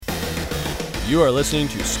You are listening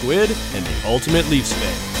to Squid and the Ultimate Leafs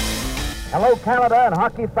Fan. Hello, Canada and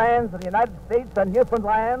hockey fans of the United States and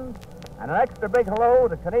Newfoundland, and an extra big hello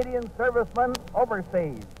to Canadian servicemen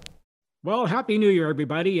overseas. Well, Happy New Year,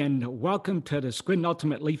 everybody, and welcome to the Squid and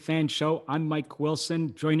Ultimate Leaf Fan Show. I'm Mike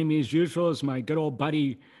Wilson. Joining me as usual is my good old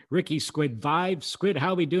buddy, Ricky Squid Vibe. Squid,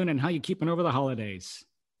 how we doing and how you keeping over the holidays?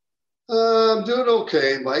 I'm doing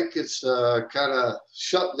okay, Mike. It's kind of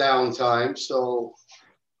shutdown time, so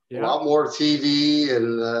a lot more TV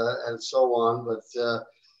and so on. But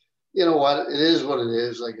you know what? It is what it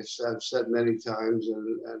is. Like I've said many times,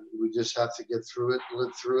 and we just have to get through it,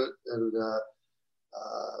 live through it, and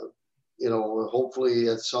you know, hopefully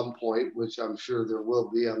at some point, which I'm sure there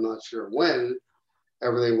will be, I'm not sure when,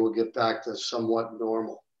 everything will get back to somewhat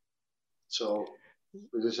normal. So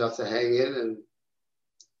we just have to hang in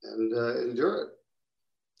and endure it.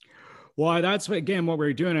 Well, that's again what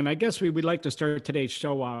we're doing, and I guess we would like to start today's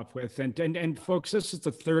show off with, and folks, this is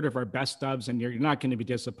the third of our best ofs, and you're not going to be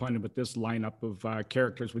disappointed with this lineup of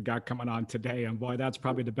characters we got coming on today. And boy, that's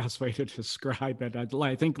probably the best way to describe it.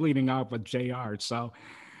 I think leading off with JR. So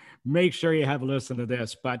make sure you have a listen to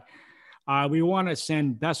this. But we want to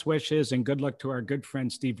send best wishes and good luck to our good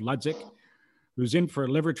friend Steve Ludzik, who's in for a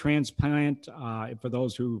liver transplant. For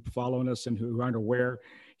those who follow us and who aren't aware,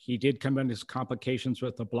 he did come into complications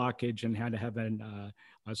with the blockage and had to have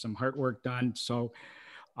some heart work done. So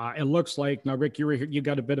it looks like, now, Rick, you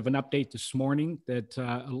got a bit of an update this morning that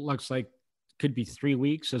it looks like could be 3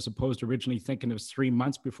 weeks as opposed to originally thinking it was 3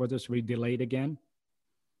 months before this would be delayed again.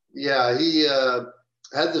 Yeah, he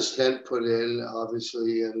had the stent put in,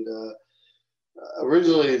 obviously, and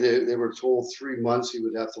originally they were told 3 months he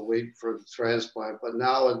would have to wait for the transplant, but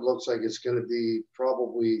now it looks like it's going to be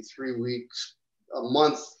probably 3 weeks, a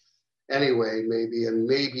month anyway, maybe, and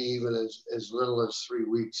maybe even as little as 3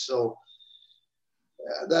 weeks. So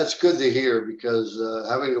that's good to hear, because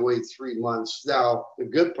having to wait 3 months. Now, the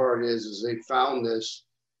good part is they found this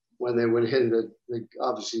when they went in to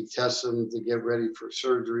obviously test him to get ready for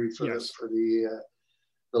surgery for the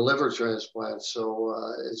liver transplant. So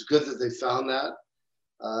it's good that they found that.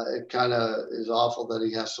 It kind of is awful that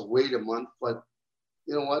he has to wait a month, but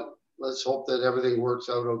you know what? Let's hope that everything works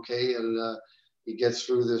out okay and he gets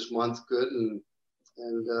through this month good and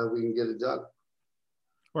we can get it done.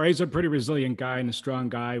 Well, he's a pretty resilient guy and a strong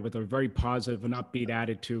guy with a very positive and upbeat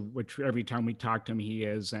attitude, which every time we talk to him, he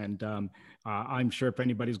is. And I'm sure if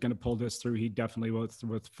anybody's going to pull this through, he definitely will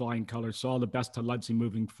with flying colors. So all the best to Ludsey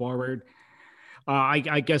moving forward.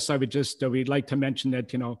 I guess I would just, we'd like to mention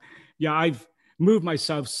that, I've moved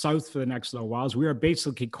myself south for the next little while. We are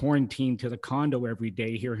basically quarantined to the condo every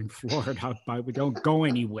day here in Florida, but we don't go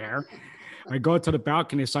anywhere. I go to the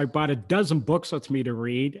balcony, so I brought a dozen books with me to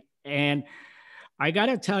read. And I got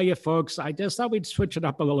to tell you, folks, I just thought we'd switch it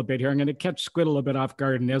up a little bit here. I'm going to catch Squid a little bit off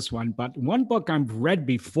guard in this one. But one book I've read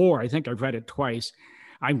before, I think I've read it twice,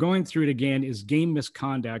 I'm going through it again, is Game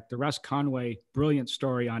Misconduct, the Russ Conway brilliant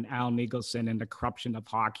story on Al Nicholson and the corruption of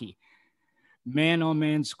hockey. Man, oh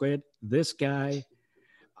man, Squid, this guy,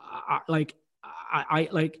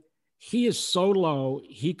 he is so low,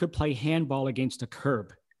 he could play handball against a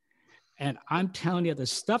curb. And I'm telling you, the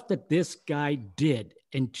stuff that this guy did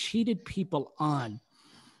and cheated people on,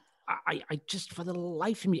 I just, for the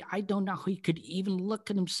life of me, I don't know how he could even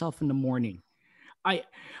look at himself in the morning. I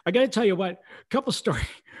got to tell you what,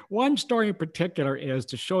 one story in particular is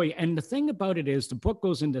to show you. And the thing about it is the book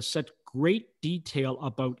goes into such great detail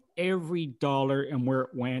about every dollar and where it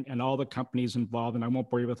went and all the companies involved. And I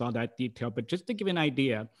won't bore you with all that detail, but just to give you an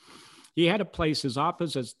idea, he had a place, his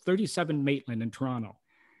office is 37 Maitland in Toronto.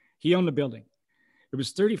 He owned the building. It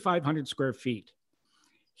was 3,500 square feet.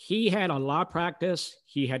 He had a law practice,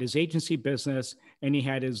 he had his agency business, and he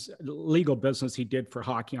had his legal business he did for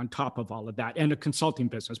hockey on top of all of that, and a consulting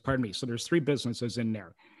business, pardon me. So there's 3 businesses in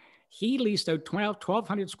there. He leased out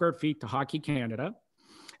 1,200 square feet to Hockey Canada,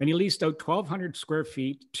 and he leased out 1,200 square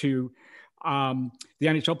feet to the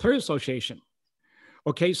NHL Players Association.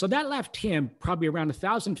 Okay, so that left him probably around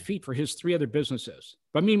 1,000 feet for his 3 other businesses.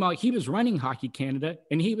 But meanwhile, he was running Hockey Canada,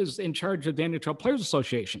 and he was in charge of the NHL Players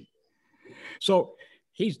Association. So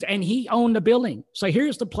he owned the building. So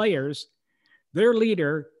here's the players, their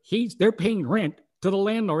leader, they're paying rent to the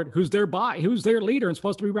landlord who's their leader and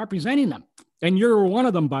supposed to be representing them. And you're one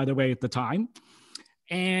of them, by the way, at the time.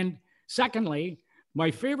 And secondly,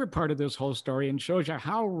 my favorite part of this whole story, and shows you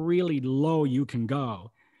how really low you can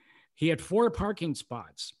go, he had 4 parking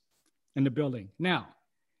spots in the building. Now,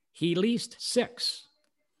 he leased 6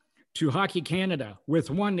 to Hockey Canada. With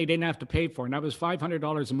 1 they didn't have to pay for, and that was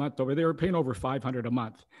 $500 a month. They were paying over $500 a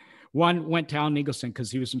month. 1 went to Al Nicholson because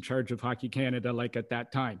he was in charge of Hockey Canada, like at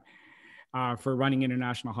that time. for running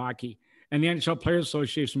international hockey. And the NHL Players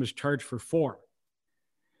Association was charged for 4.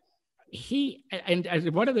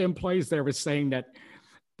 And one of the employees there was saying that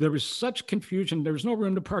there was such confusion. There was no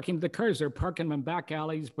room to park into the cars. They're parking them in back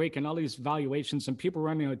alleys, breaking all these valuations, and people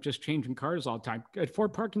running out just changing cars all the time at 4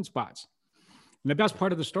 parking spots. And the best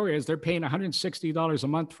part of the story is they're paying $160 a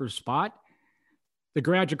month for a spot. The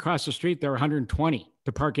garage across the street, they're $120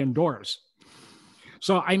 to park indoors.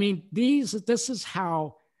 So, I mean, this is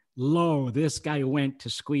how low this guy went to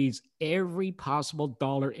squeeze every possible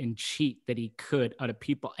dollar and cheat that he could out of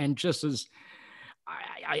people. And just as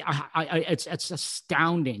it's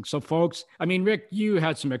astounding. So, folks, I mean, Rick, you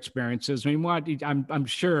had some experiences. I mean, I'm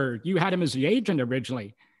sure you had him as the agent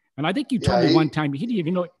originally. And I think you told me one time he didn't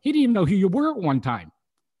even know who you were at one time.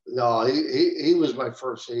 No, he was my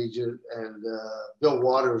first agent, and Bill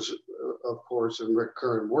Waters, of course, and Rick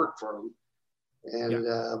Curran worked for him. And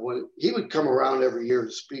when he would come around every year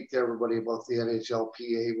to speak to everybody about the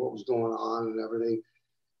NHLPA, what was going on and everything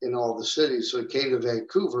in all the cities. So he came to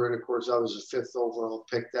Vancouver, and of course I was the 5th overall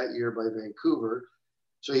pick that year by Vancouver.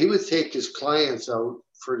 So he would take his clients out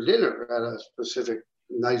for dinner at a specific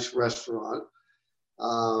nice restaurant.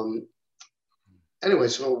 Anyway,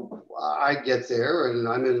 so I get there and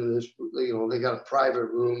I'm in this, they got a private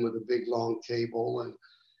room with a big long table,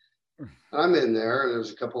 and I'm in there, and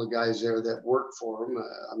there's a couple of guys there that work for him.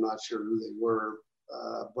 I'm not sure who they were,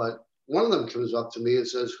 but one of them comes up to me and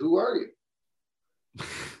says, "Who are you?" I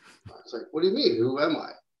was like, "What do you mean? Who am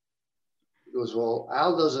I?" He goes, "Well,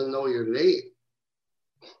 Al doesn't know your name."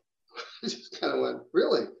 I just kind of went,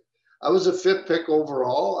 "Really?" I was a 5th pick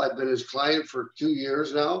overall. I've been his client for 2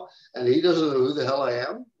 years now, and he doesn't know who the hell I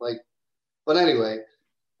am. But anyway,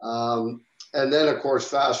 and then of course,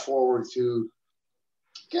 fast forward to,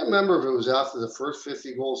 I can't remember if it was after the first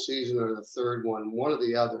 50-goal season or the third one or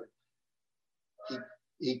the other.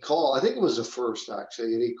 He called, I think it was the first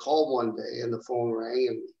actually, and he called one day and the phone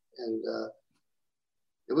rang and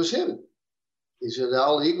it was him. He said,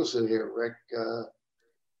 "Al Eagleson here, Rick.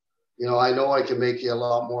 I know I can make you a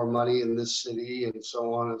lot more money in this city," and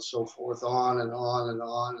so on and so forth, on and on and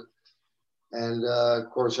on. And of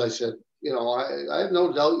course I said, I have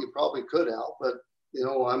no doubt you probably could, Al, but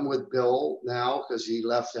I'm with Bill now because he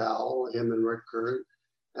left Al, him and Rick Curran.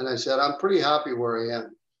 And I said, I'm pretty happy where I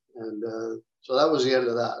am. And so that was the end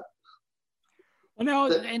of that. Well,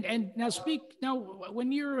 now,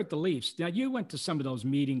 when you were at the Leafs, now you went to some of those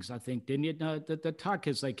meetings, I think, didn't you? The talk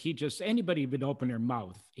is like anybody would open their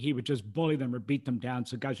mouth, he would just bully them or beat them down.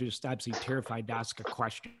 So guys are just absolutely terrified to ask a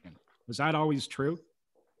question. Was that always true?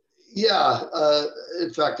 Yeah.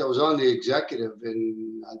 In fact, I was on the executive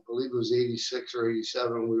in, I believe it was 86 or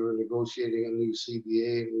 87. We were negotiating a new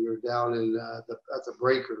CBA, and we were down in at the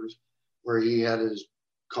Breakers where he had his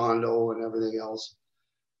condo and everything else.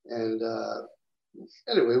 And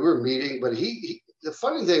anyway, we were meeting, but the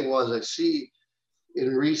funny thing was, I see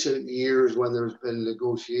in recent years when there's been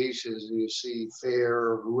negotiations and you see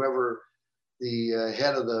Fair or whoever the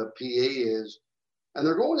head of the PA is, and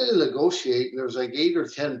they're going in to negotiate, and there's like 8 or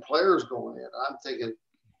 10 players going in. I'm thinking,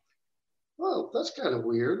 well, that's kind of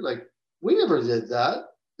weird. Like, we never did that.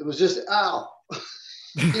 It was just Al.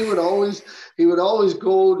 he would always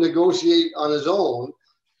go negotiate on his own.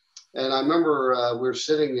 And I remember we were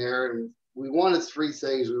sitting there, and we wanted 3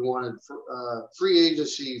 things. We wanted free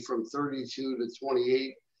agency from 32 to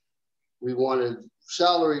 28. We wanted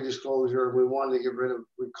salary disclosure, and we wanted to get rid of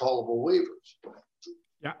recallable waivers.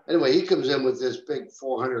 Yeah. Anyway, he comes in with this big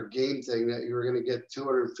 400 game thing that you were going to get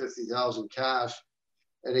 250,000 cash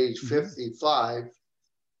at age 55,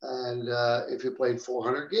 and if you played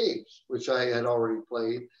 400 games, which I had already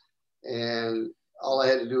played, and all I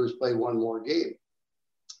had to do was play 1 more game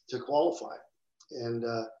to qualify. And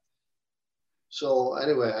so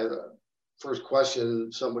anyway, first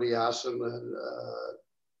question somebody asked him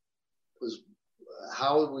was,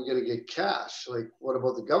 how are we going to get cash? Like, what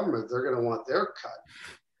about the government? They're going to want their cut.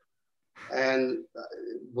 And I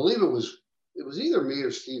believe it was either me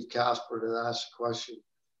or Steve Casper that asked the question.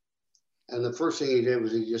 And the first thing he did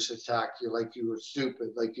was he just attacked you like you were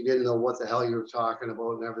stupid, like you didn't know what the hell you were talking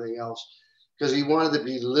about and everything else. Because he wanted to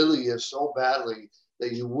belittle you so badly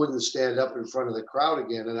that you wouldn't stand up in front of the crowd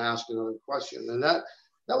again and ask another question. And that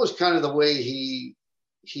was kind of the way he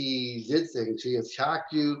did things. He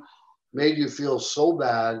attacked you, made you feel so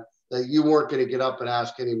bad that you weren't going to get up and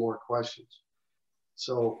ask any more questions.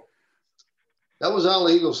 So that was Al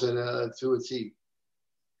Eagleson to a T.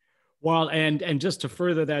 Well, and just to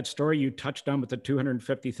further that story you touched on with the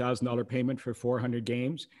 $250,000 payment for 400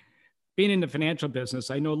 games, being in the financial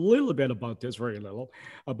business, I know a little bit about this, very little,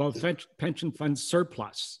 about pension fund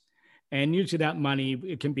surplus. And usually that money,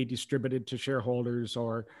 it can be distributed to shareholders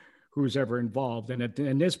or who's ever involved. And at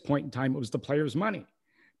this point in time, it was the players' money.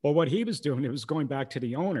 But what he was doing, it was going back to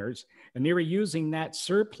the owners, and they were using that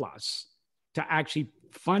surplus to actually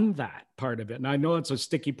fund that part of it. And I know it's a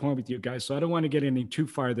sticky point with you guys, so I don't want to get any too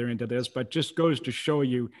farther into this, but just goes to show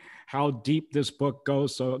you how deep this book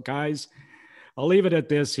goes. So guys, I'll leave it at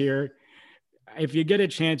this here. If you get a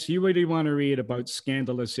chance, you really want to read about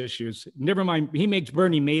scandalous issues. Never mind, he makes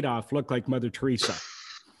Bernie Madoff look like Mother Teresa.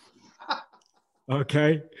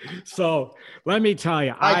 Okay, so let me tell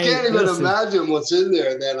you, I can't even imagine what's in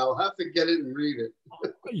there. Then I'll have to get it and read it.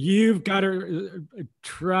 You've got to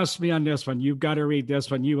trust me on this one. You've got to read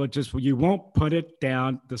this one. You won't put it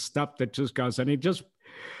down. The stuff that just goes, and it just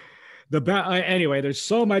anyway. There's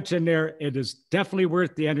so much in there. It is definitely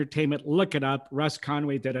worth the entertainment. Look it up. Russ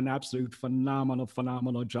Conway did an absolute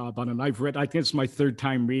phenomenal job on it. I think it's my third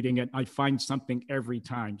time reading it. I find something every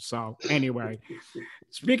time. So anyway,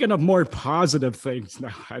 speaking of more positive things,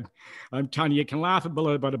 now I'm telling you, you can laugh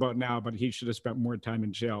about now, but he should have spent more time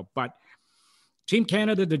in jail. But Team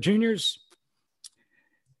Canada, the juniors,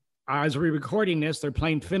 as we're recording this, they're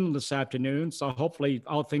playing Finland this afternoon. So hopefully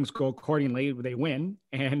all things go accordingly. They win,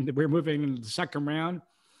 and we're moving into the second round.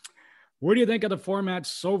 What do you think of the format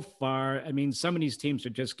so far? I mean, some of these teams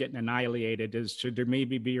are just getting annihilated. Should there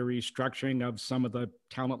maybe be a restructuring of some of the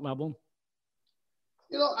talent level?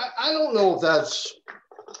 You know, I don't know if that's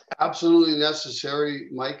absolutely necessary,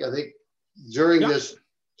 Mike. I think during this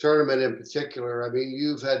tournament in particular, I mean,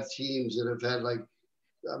 you've had teams that have had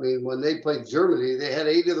when they played Germany, they had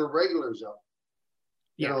 8 of the regulars up,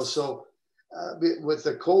 you know, so with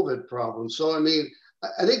the COVID problem. So, I mean,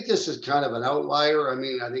 I think this is kind of an outlier. I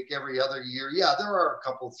mean, I think every other year, there are a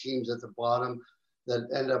couple of teams at the bottom that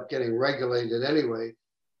end up getting regulated anyway,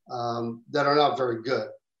 that are not very good.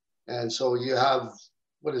 And so you have,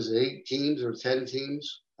 8 teams or 10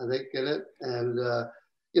 teams, I think, in it. And,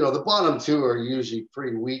 the bottom 2 are usually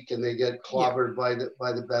pretty weak and they get clobbered by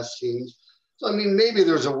the best teams. So, I mean, maybe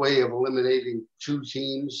there's a way of eliminating 2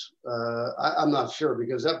 teams. I'm not sure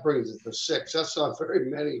because that brings it to 6. That's not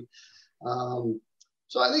very many.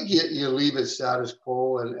 So I think you leave it status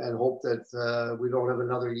quo and hope that we don't have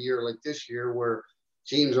another year like this year where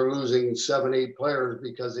teams are losing 7, 8 players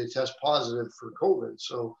because they test positive for COVID.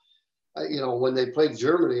 So, when they played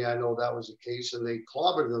Germany, I know that was the case, and they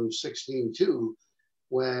clobbered them 16-2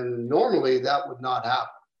 when normally that would not happen.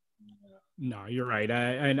 No, you're right.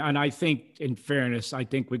 And I think, in fairness, I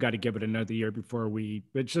think we got to give it another year before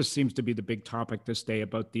it just seems to be the big topic this day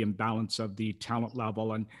about the imbalance of the talent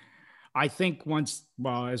level. And I think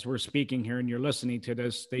as we're speaking here and you're listening to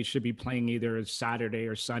this, they should be playing either Saturday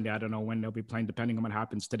or Sunday. I don't know when they'll be playing, depending on what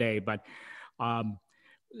happens today. But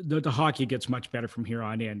the hockey gets much better from here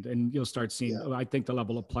on in, and you'll start seeing, I think the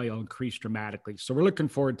level of play will increase dramatically. So we're looking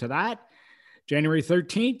forward to that. January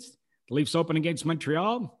 13th, the Leafs open against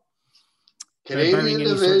Montreal. Canadian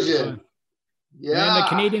division. The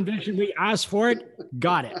Canadian division, we asked for it,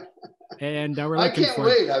 got it. And we're looking for it. I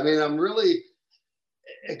can't wait. I mean, I'm really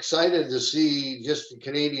excited to see just the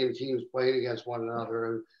Canadian teams playing against one another.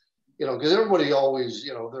 And, because everybody always,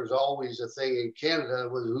 there's always a thing in Canada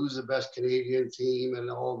with who's the best Canadian team and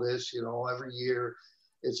all this, every year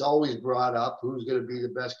it's always brought up who's going to be the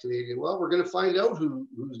best Canadian. Well, we're going to find out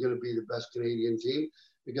who's going to be the best Canadian team,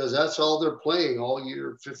 because that's all they're playing all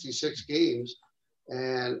year, 56 games.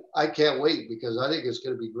 And I can't wait because I think it's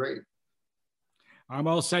going to be great. I'm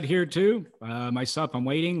all set here too. Myself, I'm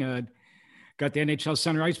waiting. Got the NHL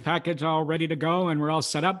Center Ice package all ready to go, and we're all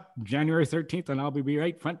set up January 13th, and I'll be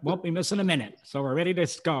right front. Won't be missing a minute. So we're ready to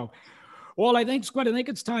go. Well, I think, Squid,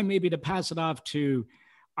 it's time maybe to pass it off to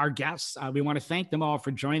our guests. We want to thank them all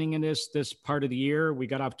for joining in this part of the year. We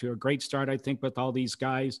got off to a great start, I think, with all these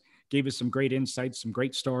guys. Gave us some great insights, some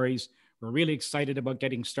great stories. We're really excited about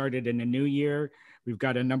getting started in the new year. We've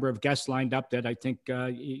got a number of guests lined up that I think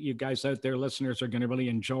you guys out there, listeners, are going to really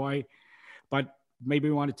enjoy. But maybe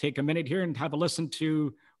we want to take a minute here and have a listen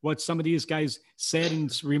to what some of these guys said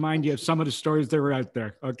and remind you of some of the stories that were out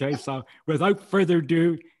there. Okay, so without further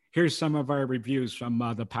ado, here's some of our reviews from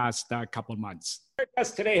the past couple of months. Our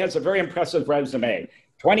guest today has a very impressive resume.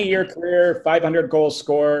 20-year career, 500-goal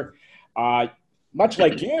scorer. Much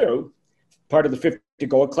like you, part of the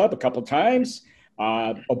 50-goal club a couple times.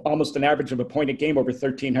 Almost an average of a point a game over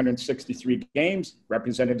 1,363 games.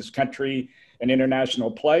 Represented his country in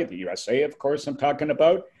international play, the USA, of course, I'm talking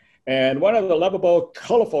about. And one of the lovable,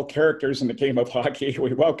 colorful characters in the game of hockey.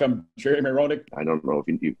 We welcome Jeremy Roenick. I don't know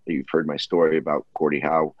if you've heard my story about Gordie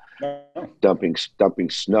Howe dumping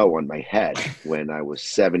snow on my head when I was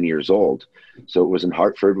 7 years old. So it was in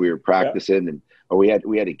Hartford. We were practicing, and we had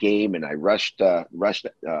a game, and I rushed out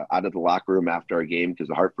of the locker room after our game because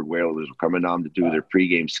the Hartford Whalers were coming on to do their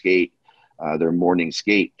pregame skate, their morning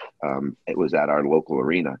skate. It was at our local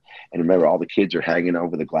arena, and remember, all the kids are hanging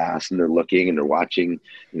over the glass and they're looking and they're watching.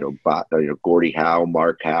 Gordie Howe,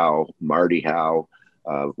 Mark Howe, Marty Howe.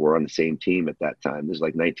 Were on the same team at that time. This is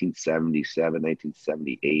like 1977,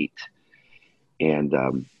 1978,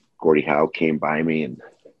 and Gordie Howe came by me and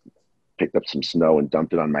picked up some snow and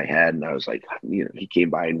dumped it on my head. And I was like, he came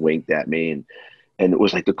by and winked at me. And it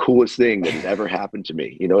was like the coolest thing that had ever happened to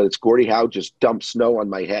me. It's Gordie Howe just dumped snow on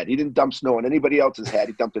my head. He didn't dump snow on anybody else's head.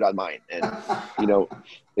 He dumped it on mine. And,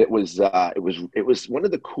 it was one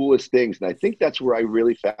of the coolest things. And I think that's where I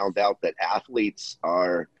really found out that athletes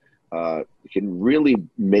can really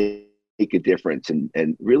make a difference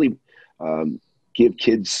and really give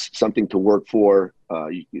kids something to work for.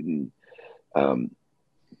 You can,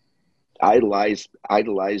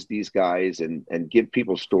 idolize these guys and give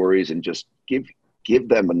people stories and just give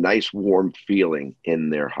them a nice warm feeling in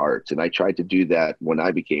their hearts. And I tried to do that when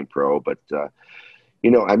I became pro, but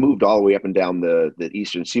I moved all the way up and down the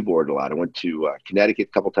Eastern Seaboard a lot. I went to Connecticut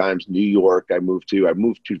a couple times, New York. I moved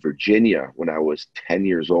to Virginia when I was 10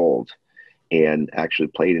 years old and actually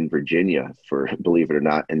played in Virginia for, believe it or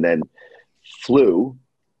not, and then flew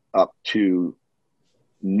up to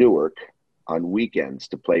Newark on weekends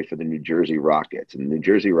to play for the New Jersey Rockets. And the New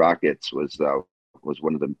Jersey Rockets was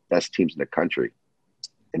one of the best teams in the country.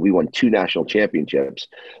 And we won 2 national championships.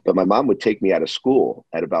 But my mom would take me out of school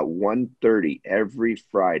at about 1:30 every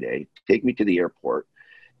Friday, take me to the airport,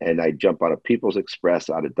 and I'd jump on a People's Express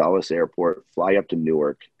out of Dulles Airport, fly up to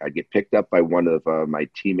Newark. I'd get picked up by one of my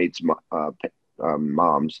teammates'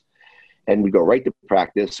 moms, and we'd go right to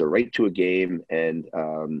practice or right to a game. And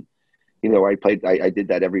I did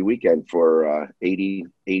that every weekend for 80,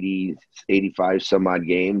 85 some odd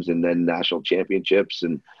games, and then national championships.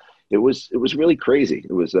 And it was really crazy.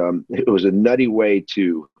 It was a nutty way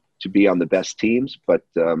to be on the best teams. But,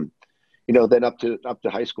 then up to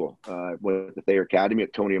high school, went to the Thayer Academy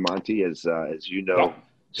at Tony Amonte, as you know,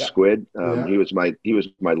 yeah. Squid. He was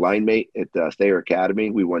my line mate at Thayer Academy.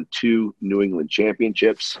 We won 2 New England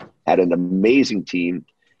championships, had an amazing team.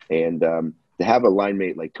 And, to have a line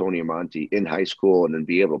mate like Tony Amonte in high school and then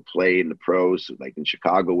be able to play in the pros, like in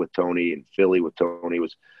Chicago with Tony and Philly with Tony,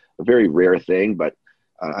 was a very rare thing. But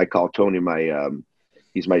I call Tony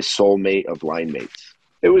he's my soulmate of line mates.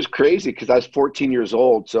 It was crazy because I was 14 years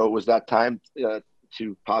old. So it was that time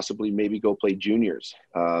to possibly maybe go play juniors.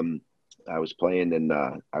 I was playing and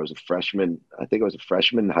I was a freshman. I think I was a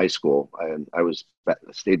freshman in high school, and I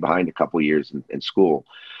stayed behind a couple years in school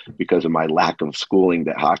because of my lack of schooling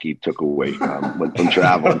that hockey took away when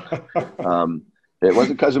traveling. It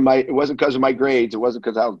wasn't because of my grades. It wasn't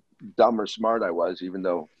because how dumb or smart I was, even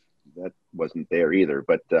though that wasn't there either.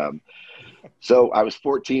 But so I was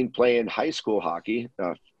 14 playing high school hockey,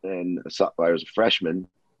 and I was a freshman,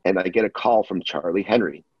 and I get a call from Charlie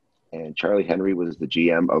Henry. And Charlie Henry was the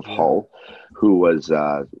GM of Hull, who was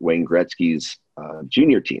Wayne Gretzky's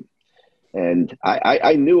junior team. And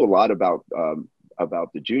I knew a lot about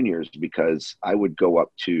the juniors because I would go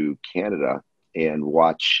up to Canada and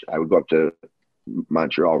watch. I would go up to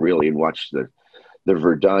Montreal really and watch the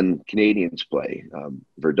Verdun Canadians play.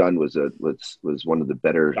 Verdun was one of the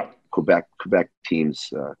better Quebec teams,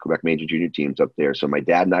 Quebec major junior teams up there. So my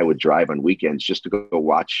dad and I would drive on weekends just to go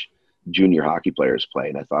watch junior hockey players play,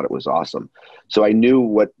 and I thought it was awesome. So I knew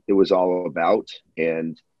what it was all about.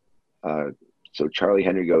 And so Charlie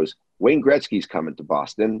Henry goes, Wayne Gretzky's coming to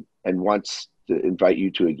Boston and wants to invite you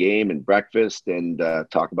to a game and breakfast and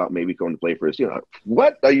talk about maybe going to play for us.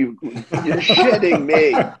 What are you're shitting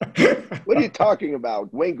me? What are you talking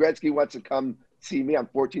about? Wayne Gretzky wants to come see me. I'm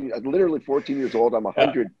literally 14 years old. I'm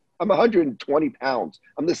 120 pounds.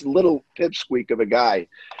 I'm this little pipsqueak of a guy.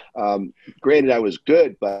 Granted, I was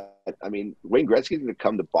good, but I mean, Wayne Gretzky's going to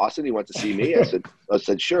come to Boston. He wants to see me. I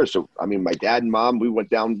said, sure. So, I mean, my dad and mom, we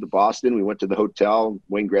went down to Boston. We went to the hotel.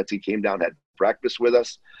 Wayne Gretzky came down, had breakfast with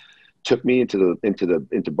us, took me into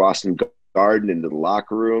Boston Garden, into the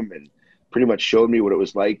locker room, and pretty much showed me what it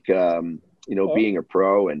was like, being a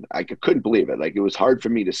pro. And I couldn't believe it. Like, it was hard for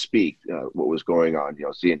me to speak what was going on,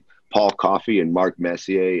 seeing Paul Coffey and Mark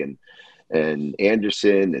Messier and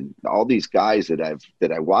Anderson and all these guys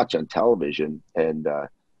that I watch on television, and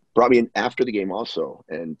brought me in after the game also,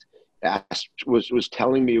 and was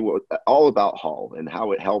telling me all about Hull and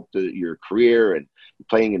how it helped your career and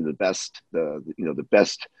playing in the best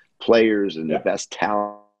players and the best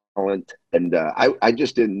talent. And I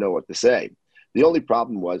just didn't know what to say. The only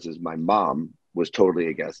problem was my mom was totally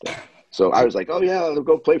against it. So I was like, oh yeah, I'll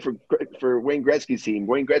go play for Wayne Gretzky's team.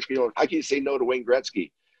 Wayne Gretzky, how can you say no to Wayne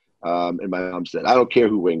Gretzky? And my mom said, I don't care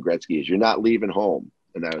who Wayne Gretzky is. You're not leaving home.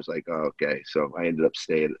 And I was like, oh, okay. So I ended up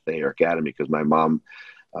staying at Thayer Academy because my mom,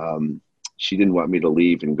 she didn't want me to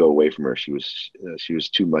leave and go away from her. She was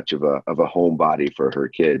too much of a homebody for her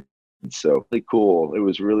kid. And so really cool. It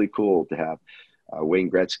was really cool to have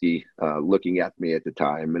Wayne Gretzky looking at me at the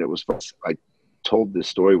time. And it was fun. I told this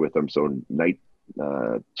story with him. So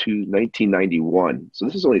 1991. So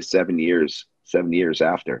this is only 7 years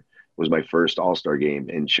after was my first All-Star game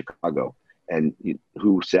in Chicago. And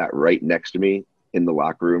who sat right next to me in the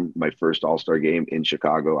locker room, my first All-Star game in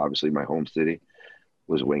Chicago, obviously my home city,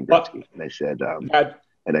 was Wayne Gretzky. And I said,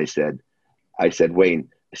 Wayne,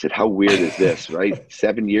 I said, how weird is this, right?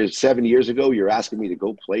 7 years ago, you're asking me to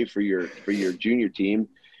go play for your junior team.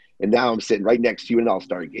 And now I'm sitting right next to you in an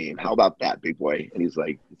All-Star game. How about that, big boy? And he's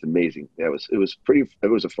like, it's amazing. It was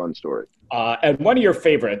a fun story. And one of your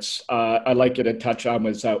favorites, I'd like you to touch on,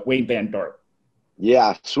 was Wayne Van Dorp.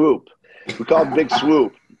 Yeah, Swoop. We call him Big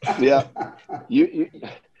Swoop. Yeah.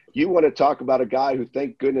 You want to talk about a guy who,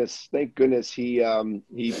 thank goodness he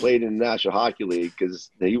played in the National Hockey League,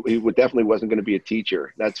 because he definitely wasn't going to be a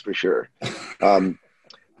teacher. That's for sure.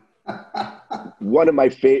 One of my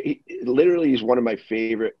he's one of my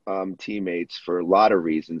favorite teammates for a lot of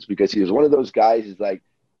reasons, because he was one of those guys. He's like,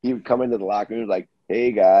 he would come into the locker room like,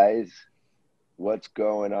 hey guys, what's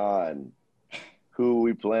going on? Who are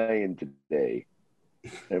we playing today?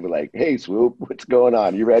 And we're like, hey Swoop, what's going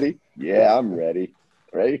on? You ready? Yeah, I'm ready.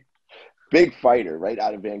 Right? Big fighter, right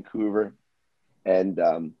out of Vancouver, and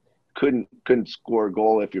couldn't score a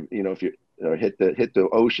goal if you hit the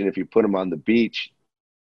ocean if you put him on the beach,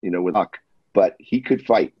 with luck. But he could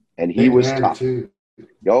fight, and he was tough. Too.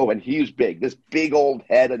 And he was big. This big old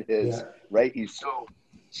head of his, right? He's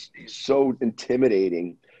so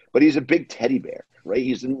intimidating, but he's a big teddy bear, right?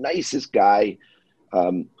 He's the nicest guy.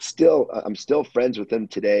 I'm still friends with him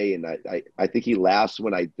today, and I think he laughs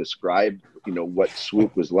when I describe what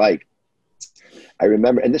Swoop was like. I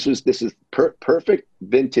remember, and this is perfect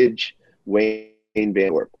vintage Wayne Van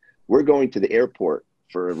Dorp. We're going to the airport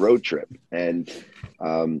for a road trip, and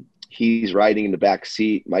he's riding in the back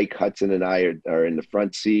seat. Mike Hudson and I are in the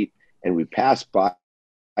front seat, and we pass by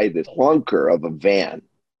this clunker of a van.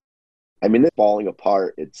 I mean, it's falling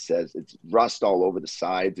apart. It says it's rust all over the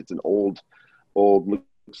sides. It's an old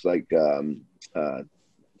looks like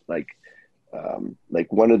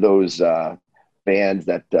one of those bands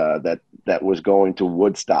that was going to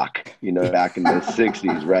Woodstock, back in the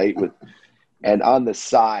 60s, right? And on the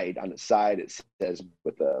side it says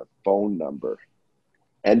with a phone number,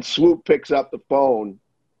 and Swoop picks up the phone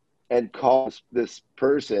and calls this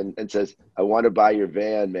person and says, I want to buy your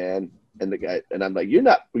van, man. And the guy, and I'm like,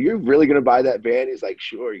 you're really going to buy that van? He's like,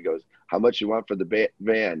 sure. He goes, how much you want for the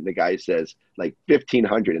van? The guy says like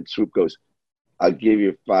 $1,500, and Swoop goes, I'll give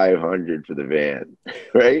you $500 for the van.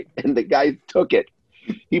 Right? And the guy took it.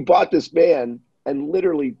 He bought this van and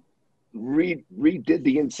literally redid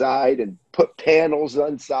the inside and put panels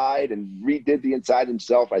inside and redid the inside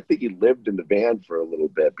himself. I think he lived in the van for a little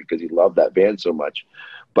bit because he loved that van so much.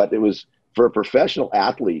 But it was, for a professional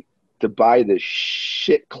athlete to buy this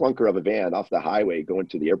shit clunker of a van off the highway going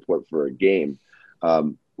to the airport for a game,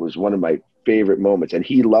 was one of my favorite moments. And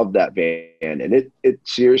he loved that van. And it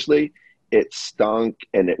seriously, it stunk,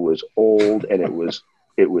 and it was old, and it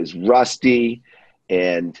was rusty.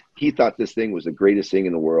 And he thought this thing was the greatest thing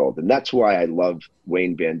in the world. And that's why I love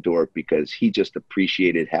Wayne Van Dorp, because he just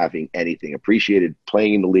appreciated having anything, appreciated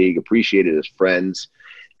playing in the league, appreciated his friends.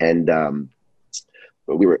 And I'm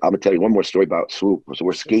going to tell you one more story about Swoop. So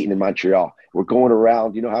we're skating in Montreal. We're going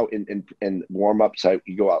around, how in warm-ups,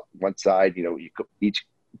 you go out one side, you each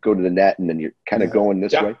go to the net, and then you're kind of going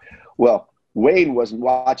this way. Well, Wayne wasn't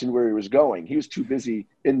watching where he was going. He was too busy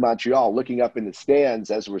in Montreal looking up in the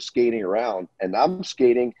stands as we're skating around. And I'm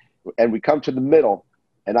skating, and we come to the middle,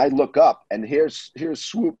 and I look up, and here's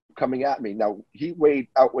Swoop coming at me. Now, he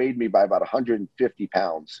outweighed me by about 150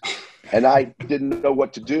 pounds, and I didn't know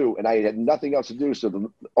what to do, and I had nothing else to do. So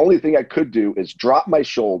the only thing I could do is drop my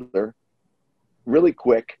shoulder really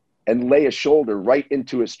quick and lay a shoulder right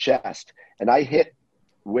into his chest. And I hit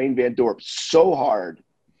Wayne Van Dorp so hard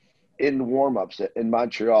in the warm-ups in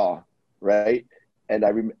Montreal, right?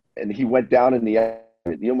 And he went down in the end.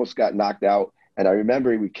 He almost got knocked out. And I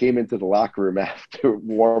remember we came into the locker room after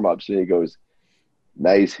warm-ups, and he goes,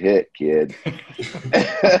 nice hit, kid.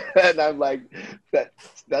 And I'm like,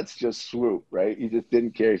 that's just Swoop, right? He just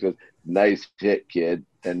didn't care. He goes, nice hit, kid.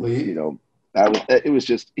 And, he's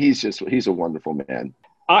a wonderful man.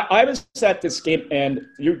 I was at this game, and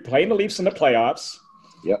you're playing the Leafs in the playoffs.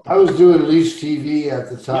 Yep. I was doing Leafs TV at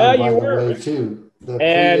the time, Yeah, by you the were. way, too. The pre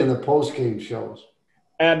And- and the post game shows.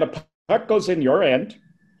 And the puck goes in your end.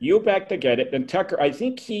 You back to get it. And Tucker, I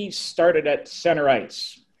think he started at center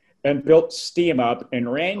ice and built steam up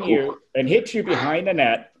and ran you and hit you behind the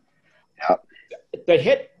net. Yep. The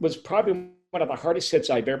hit was probably one of the hardest hits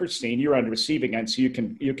I've ever seen. You're on the receiving end, so you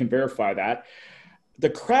can verify that. The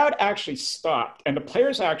crowd actually stopped, and the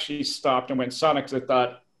players actually stopped and went silent because they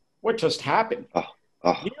thought, what just happened? Oh.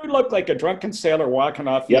 You looked like a drunken sailor walking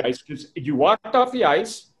off the Yep. ice. You walked off the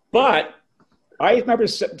ice, but I remember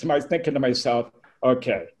thinking to myself,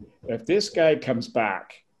 okay, if this guy comes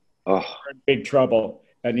back, Oh. we're in big trouble.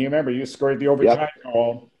 And you remember you scored the overtime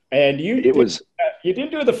goal, and you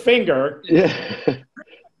didn't do the finger. Yeah.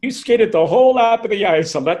 You skated the whole lap of the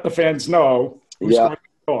ice and let the fans know who scored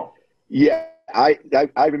the goal. Yeah. I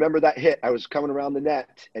remember that hit. I was coming around the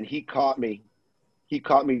net, and he caught me. He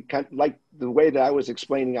caught me kind of like the way that I was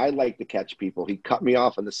explaining. I like to catch people. He cut me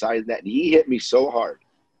off on the side of the net, and he hit me so hard.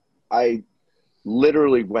 I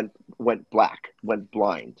literally went black, went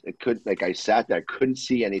blind. I sat there, I couldn't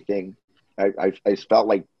see anything. I felt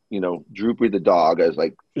like, Droopy the dog. I was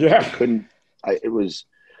like, Yeah. it was,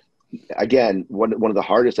 again, one of the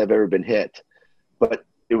hardest I've ever been hit. But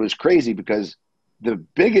it was crazy because the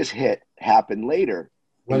biggest hit happened later.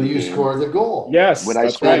 When you scored the goal. Yes. When I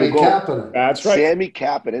that's scored right. the goal. Kapanen. That's right. Sammy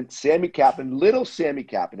Kapanen, little Sammy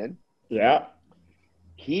Kapanen. Yeah.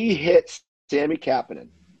 He hit Sammy Kapanen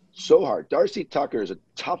so hard. Darcy Tucker is a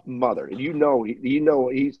tough mother, and he's a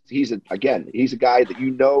guy that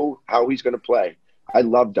you know how he's going to play. I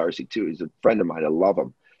love Darcy too. He's a friend of mine. I love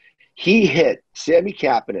him. He hit Sammy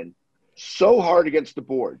Kapanen so hard against the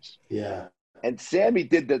boards. Yeah. And Sammy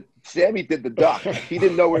did the duck. He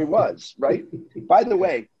didn't know where he was, right? By the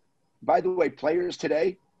way, players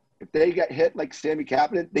today, if they got hit like Sammy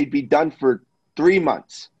Kapanen, they'd be done for 3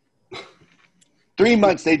 months. 3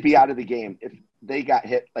 months they'd be out of the game if they got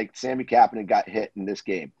hit like Sammy Kapanen got hit in this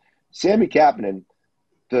game. Sammy Kapanen,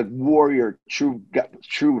 the warrior, true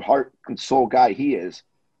heart and soul guy he is,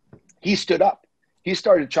 he stood up. He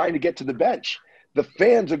started trying to get to the bench. The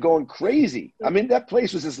fans are going crazy. I mean, that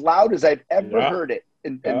place was as loud as I've ever heard it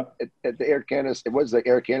at the Air Canada. It was the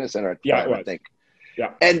Air Canada Center at the time, I think.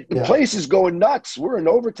 Yeah. And the place is going nuts. We're in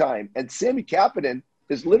overtime, and Sammy Kapanen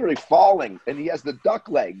is literally falling, and he has the duck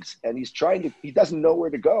legs, and he doesn't know where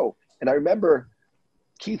to go. And I remember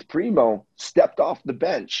Keith Primo stepped off the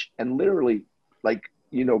bench and literally,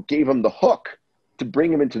 gave him the hook to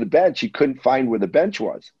bring him into the bench. He couldn't find where the bench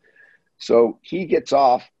was. So he gets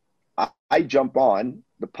off. I jump on.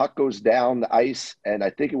 The puck goes down the ice, and I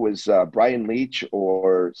think it was Brian Leach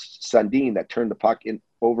or Sundin that turned the puck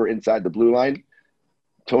over inside the blue line.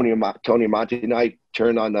 Tony Amonte and I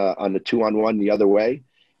turn on the 2-on-1 the other way,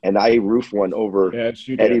 and I roof one over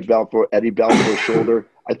Eddie Belfour's shoulder.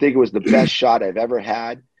 I think it was the best shot I've ever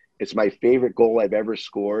had. It's my favorite goal I've ever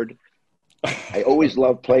scored. I always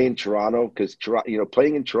loved playing Toronto because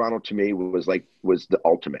playing in Toronto to me was the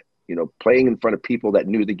ultimate. Playing in front of people that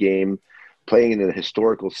knew the game, playing in a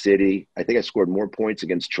historical city. I think I scored more points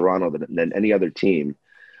against Toronto than any other team.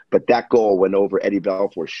 But that goal went over Eddie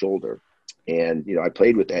Belfour's shoulder. And, I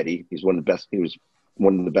played with Eddie. He was one of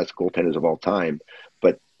the best goaltenders of all time.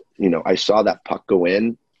 But, I saw that puck go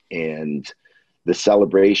in, and the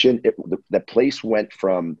celebration, the place went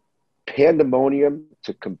from pandemonium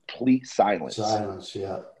to complete silence. Silence,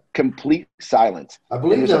 yeah. Complete silence. I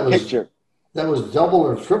believe that was picture. That was double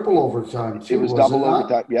or triple overtime too. It was double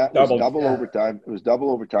overtime. Yeah, it was double Yeah. overtime. It was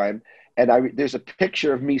double overtime. And there's a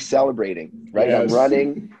picture of me celebrating, right? Yes. I'm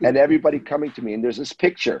running and everybody coming to me. And there's this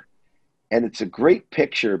picture. And it's a great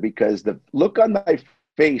picture because the look on my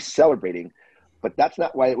face celebrating, but that's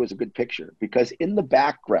not why it was a good picture. Because in the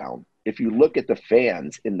background, if you look at the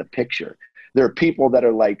fans in the picture, there are people that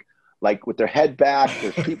are like with their head back.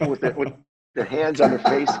 There's people with their hands on their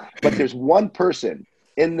face. But there's one person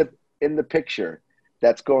in the picture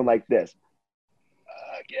that's going like this,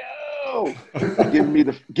 giving me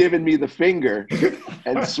the finger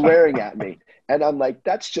and swearing at me. And I'm like,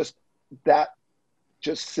 that's just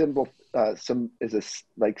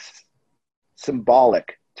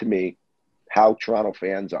symbolic to me how Toronto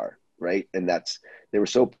fans are, right? And they were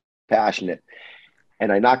so passionate.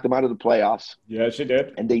 And I knocked them out of the playoffs. Yes, you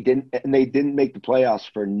did. And they didn't make the playoffs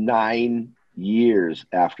for 9 years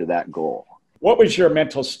after that goal. What was your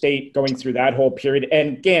mental state going through that whole period?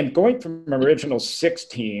 And again, going from original 6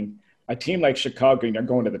 team, a team like Chicago, you're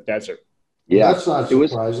going to the desert. Yeah, that's not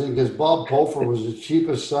surprising because Bob Pulfer was the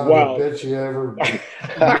cheapest son of a bitch you ever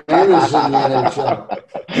managed in the NHL.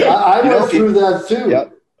 I went through that too.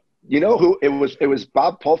 Yep. You know who it was? It was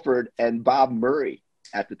Bob Pulford and Bob Murray.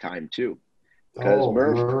 at the time too.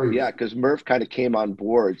 Because Murph kind of came on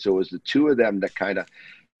board. So it was the two of them that kind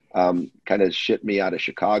of shipped me out of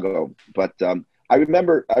Chicago. But I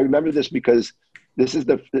remember this because this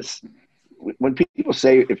when people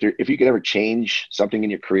say if you could ever change something in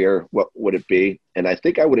your career, what would it be? And I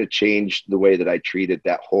think I would have changed the way that I treated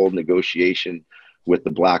that whole negotiation with the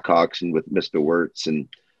Blackhawks and with Mr. Wirtz and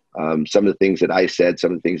some of the things that I said,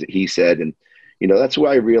 some of the things that he said. And, that's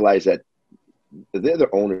why I realized that they're the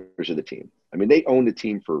owners of the team. I mean, they own the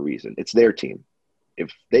team for a reason. It's their team.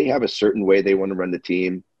 If they have a certain way they want to run the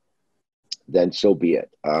team, then so be it.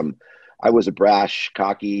 I was a brash,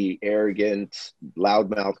 cocky, arrogant,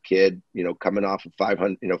 loudmouth kid, coming off of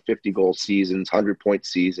 500, 50-goal seasons, 100-point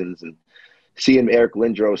seasons, and seeing Eric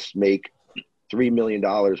Lindros make $3 million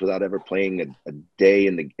without ever playing a day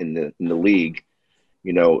in the league.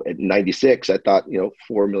 At 96, I thought,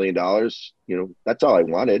 $4 million, that's all I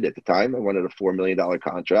wanted at the time. I wanted a $4 million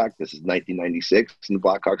contract. This is 1996, and the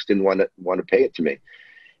Blackhawks didn't want to pay it to me.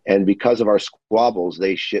 And because of our squabbles,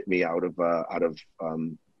 they shipped me out of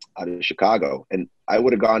Chicago. And I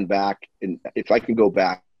would have gone back, and if I can go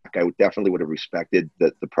back, I definitely would have respected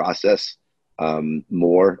the process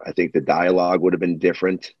more. I think the dialogue would have been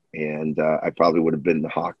different, and I probably would have been the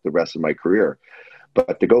Hawk the rest of my career.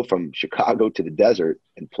 But to go from Chicago to the desert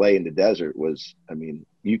and play in the desert was,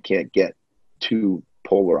 you can't get two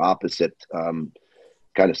polar opposite kind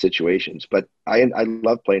of situations. But I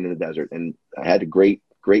love playing in the desert, and I had a great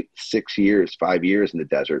 5 years in the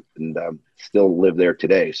desert, and still live there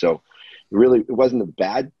today. So it wasn't a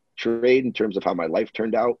bad trade in terms of how my life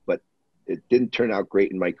turned out, but it didn't turn out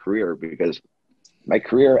great in my career because my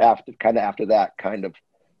career after that kind of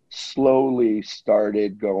slowly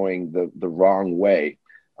started going the wrong way.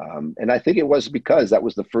 And I think it was because that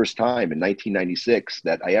was the first time in 1996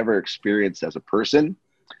 that I ever experienced as a person,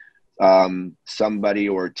 somebody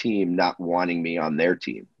or a team not wanting me on their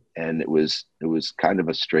team. And it was kind of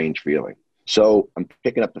a strange feeling. So I'm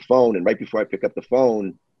picking up the phone, and right before I pick up the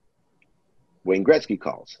phone, Wayne Gretzky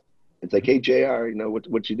calls. It's like, "Hey, JR,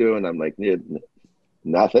 what you doing?" I'm like, "Yeah,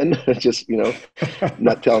 nothing." Just,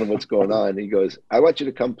 not telling him what's going on. He goes, "I want you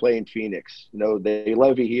to come play in Phoenix. They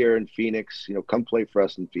love you here in Phoenix. Come play for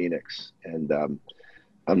us in Phoenix." And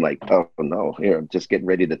I'm like, "Oh no, here, I'm just getting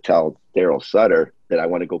ready to tell Daryl Sutter that I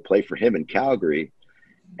want to go play for him in Calgary."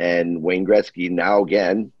 And Wayne Gretzky now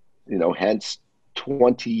again, hence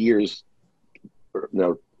 20 years,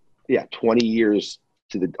 20 years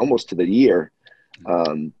almost to the year,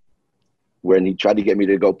 when he tried to get me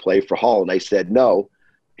to go play for Hull, and I said no.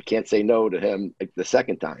 I can't say no to him the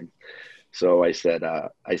second time. So I said,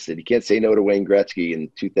 you can't say no to Wayne Gretzky in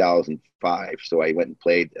 2005. So I went and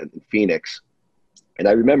played in Phoenix, and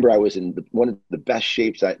I remember I was in one of the best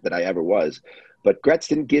shapes that I ever was. But Gretz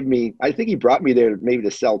didn't give me. I think he brought me there maybe to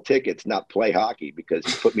sell tickets, not play hockey, because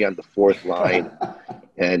he put me on the fourth line,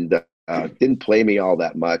 and didn't play me all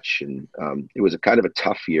that much. And it was a kind of a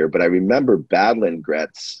tough year. But I remember battling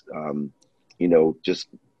Gretz. Just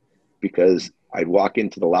because I'd walk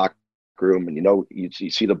into the locker room and, you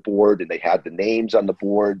see the board and they had the names on the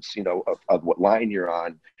boards, of what line you're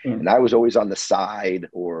on. And I was always on the side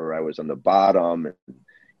or I was on the bottom.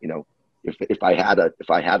 And, if I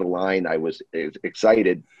had a line, I was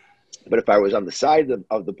excited. But if I was on the side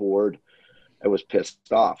of the board, I was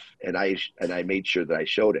pissed off. And I made sure that I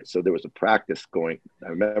showed it. So there was a practice going. I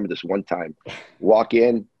remember this one time, walk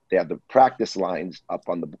in, they have the practice lines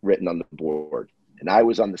written on the board, and I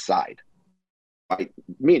was on the side,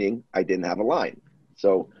 meaning I didn't have a line.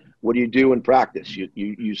 So what do you do in practice?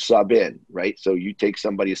 You sub in, right? So you take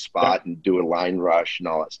somebody's spot and do a line rush and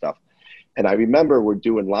all that stuff. And I remember we're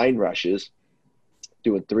doing line rushes,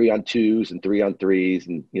 doing 3-on-2s and 3-on-3s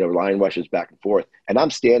and, line rushes back and forth. And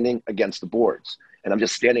I'm standing against the boards, and I'm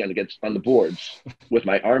just standing on the boards with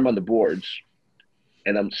my arm on the boards,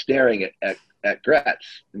 and I'm staring at Gretz,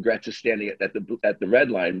 and Gretz is standing at the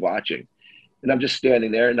red line watching. And I'm just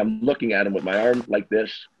standing there, and I'm looking at him with my arm like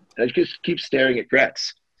this, and I just keep staring at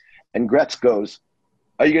Gretz. And Gretz goes,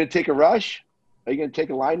 "Are you going to take a rush? Are you going to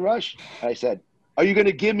take a line rush?" And I said, "Are you going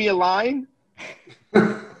to give me a line?"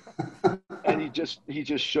 And he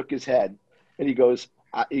just shook his head, and he goes,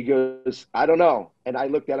 "I don't know." And I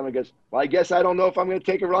looked at him and goes, "Well, I guess I don't know if I'm going to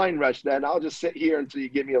take a line rush then. I'll just sit here until you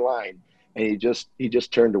give me a line." And he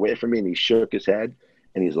just turned away from me, and he shook his head,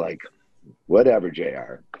 and he's like, "Whatever,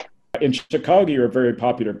 JR." in Chicago, you're a very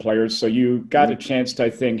popular player, so you got a chance to, I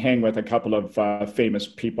think, hang with a couple of famous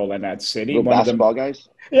people in that city. One basketball guys?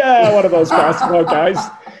 Yeah, one of those basketball guys.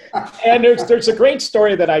 And there's a great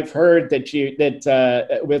story that I've heard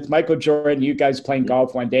that with Michael Jordan, you guys playing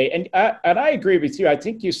golf one day, and I agree with you. I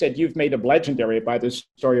think you said you've made him legendary by this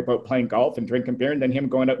story about playing golf and drinking beer, and then him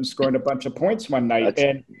going out and scoring a bunch of points one night.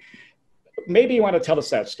 And maybe you want to tell us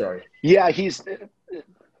that story. Yeah, he's.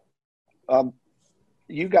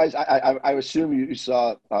 You guys, I assume you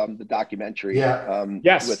saw the documentary. Yeah.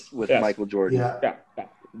 Yes. With yes. Michael Jordan. Yeah.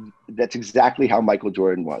 That's exactly how Michael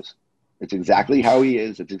Jordan was. It's exactly how he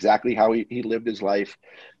is. It's exactly how he lived his life.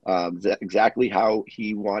 Exactly how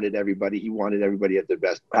he wanted everybody. He wanted everybody at their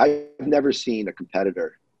best. I've never seen a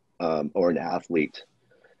competitor or an athlete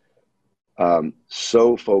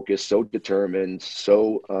so focused, so determined,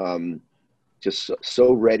 so just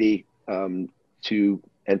so ready to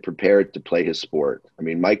and prepared to play his sport. I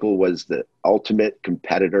mean, Michael was the ultimate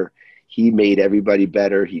competitor. He made everybody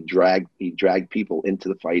better. He dragged people into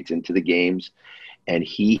the fights, into the games, and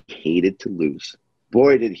he hated to lose.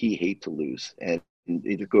 Boy, did he hate to lose. And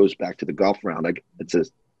it goes back to the golf round. It's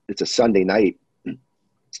a Sunday night, and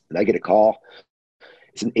I get a call.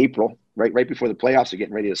 It's in April, right before the playoffs are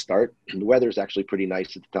getting ready to start. And the weather is actually pretty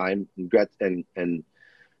nice at the time.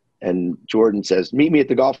 And Jordan says, "Meet me at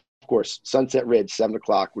the golf course, Sunset Ridge, 7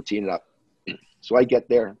 o'clock. We're teeing it up." So I get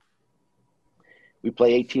there. We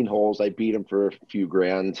play 18 holes. I beat him for a few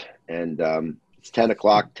grand. And it's 10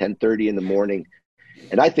 o'clock, 10:30 in the morning.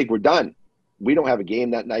 And I think we're done. We don't have a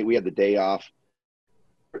game that night. We have the day off.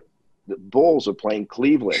 The Bulls are playing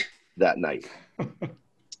Cleveland that night.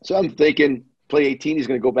 So I'm thinking, play 18. He's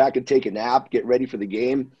going to go back and take a nap, get ready for the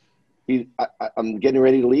game. I'm getting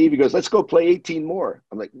ready to leave. He goes, "Let's go play 18 more."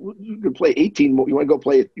 I'm like, "You can play 18 more. You want to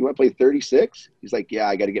play 36? He's like, "Yeah,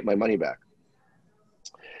 I got to get my money back."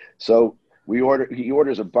 So he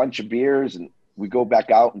orders a bunch of beers, and we go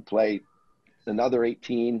back out and play another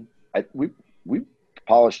 18. We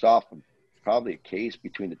polished off probably a case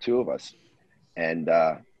between the two of us. And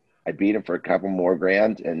I beat him for a couple more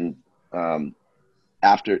grand. And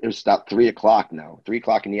after, it was about 3 o'clock now, 3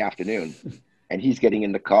 o'clock in the afternoon. And he's getting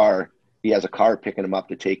in the car. He has a car picking him up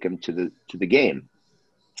to take him to the game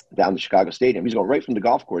down the Chicago Stadium. He's going right from the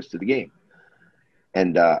golf course to the game.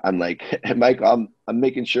 And I'm like, "Mike, I'm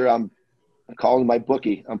making sure I'm calling my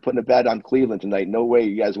bookie. I'm putting a bet on Cleveland tonight. No way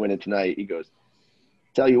you guys winning tonight." He goes,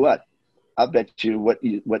 "Tell you what, I'll bet you what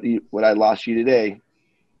I lost you today.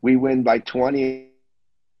 We win by 20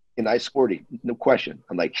 and I scored it. No question."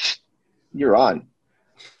 I'm like, "You're on."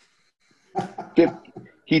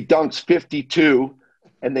 He dunks 52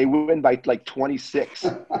 and they win by like 26.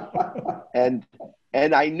 And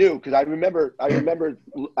I knew, because I remember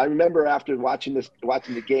after watching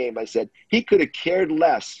the game, I said he could have cared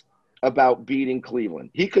less about beating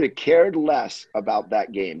Cleveland. He could have cared less about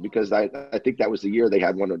that game, because I think that was the year they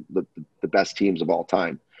had one of the best teams of all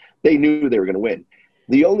time. They knew they were going to win.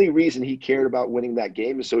 The only reason he cared about winning that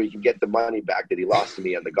game is so he could get the money back that he lost to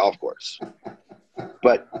me on the golf course.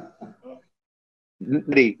 But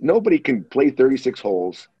nobody can play 36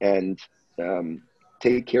 holes and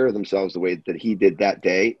take care of themselves the way that he did that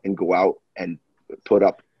day and go out and put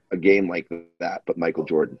up a game like that, but Michael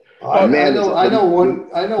Jordan. I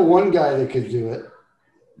know one guy that could do it.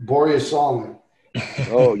 Boreas Solomon.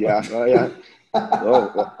 Oh yeah. Yeah.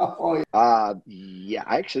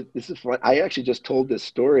 This is fun. I actually just told this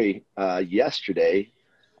story yesterday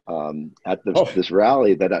at this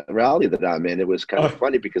rally that I'm in. It was kind of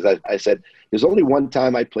funny because I said there's only one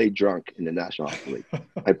time I played drunk in the National Hockey League.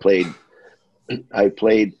 I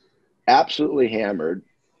played absolutely hammered.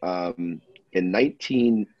 In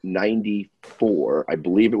 1994, I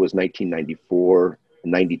believe it was 1994,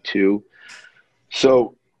 92.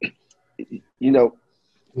 So, you know,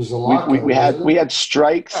 we had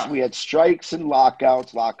strikes, and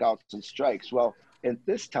lockouts and strikes. Well, at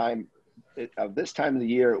this time of the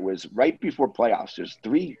year, it was right before playoffs.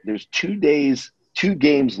 There's 2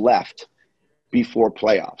 games left before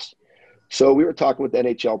playoffs. So we were talking with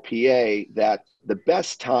NHLPA that the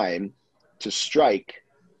best time to strike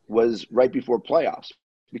was right before playoffs,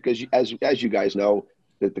 because as you guys know,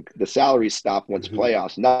 the salaries stop once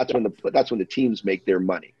playoffs, and that's when the teams make their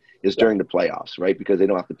money, is during the playoffs, right? Because they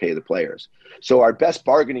don't have to pay the players. So our best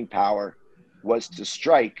bargaining power was to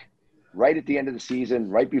strike right at the end of the season,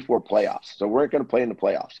 right before playoffs. So we weren't going to play in the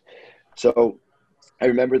playoffs. So I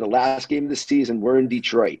remember the last game of the season, we're in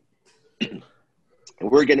Detroit, and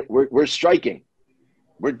we're striking.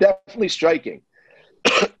 We're definitely striking.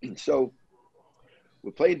 So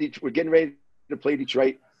we're getting ready to play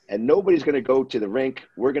Detroit, and nobody's going to go to the rink.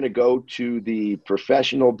 We're going to go to the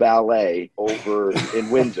professional ballet over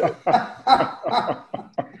in Windsor.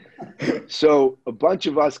 So a bunch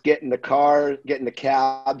of us get in the car, get in the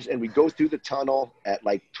cabs, and we go through the tunnel at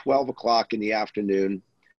like 12 o'clock in the afternoon.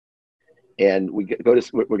 And we're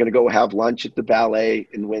going to go have lunch at the ballet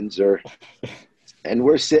in Windsor. And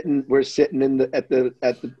we're sitting at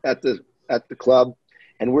the club,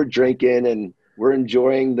 and we're drinking, and we're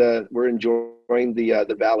enjoying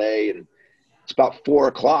the ballet. And it's about 4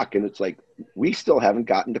 o'clock, and it's like, we still haven't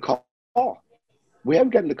gotten the call. We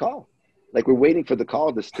haven't gotten the call. Like, we're waiting for the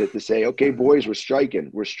call to say, okay, boys, we're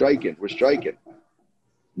striking.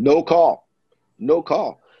 No call.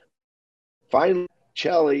 Finally,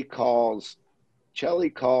 Chelly calls I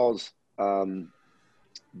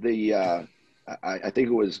think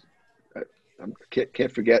it was, I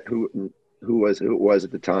can't forget who it was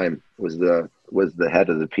at the time, was the head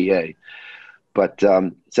of the PA, but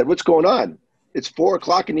said, what's going on? It's 4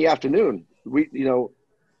 o'clock in the afternoon. Now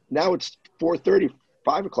it's 4:30,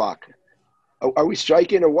 5 o'clock. Are we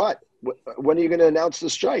striking or what? When are you going to announce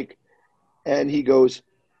the strike? And he goes,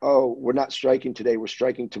 oh, we're not striking today. We're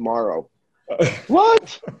striking tomorrow.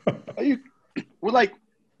 What? We're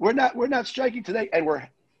not striking today. And we're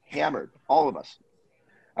hammered, all of us.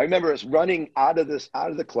 I remember us running out of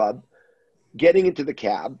the club, getting into the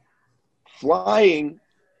cab, flying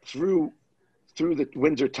through the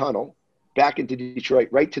Windsor Tunnel back into Detroit,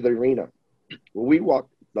 right to the arena. Well, we walked,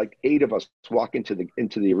 like 8 of us walk into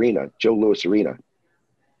the arena, Joe Louis Arena.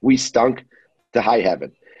 We stunk to high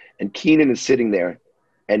heaven. And Keenan is sitting there,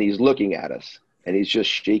 and he's looking at us, and he's just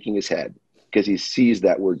shaking his head because he sees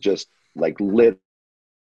that we're just like lit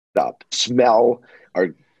up. Smell,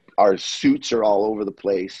 our suits are all over the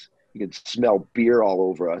place. You can smell beer all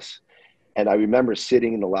over us. And I remember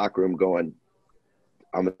sitting in the locker room going,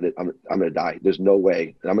 I'm gonna die. There's no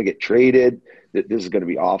way. I'm gonna get traded. This is gonna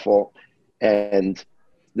be awful. And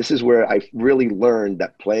this is where I really learned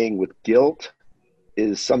that playing with guilt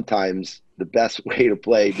is sometimes the best way to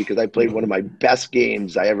play, because I played one of my best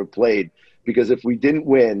games I ever played, because if we didn't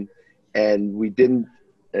win and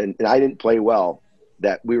I didn't play well,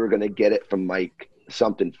 that we were going to get it from Mike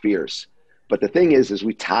something fierce. But the thing is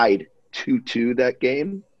we tied 2-2 that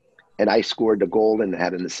game, and I scored the goal and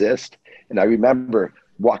had an assist. And I remember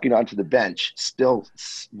walking onto the bench, still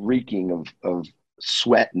reeking of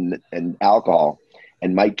sweat and alcohol.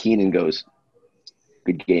 And Mike Keenan goes,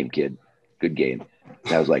 good game, kid. Good game.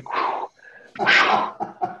 And I was like, whew.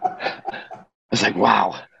 I was like,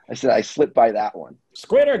 wow. I said, I slipped by that one.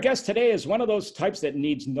 Squid, our guest today, is one of those types that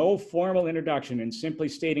needs no formal introduction, and simply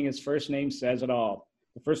stating his first name says it all.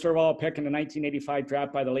 The first overall pick in the 1985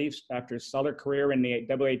 draft by the Leafs, after a stellar career in the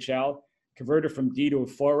WHL, converted from D to a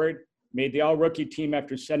forward, made the all-rookie team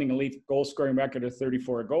after setting a Leaf goal-scoring record of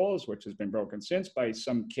 34 goals, which has been broken since by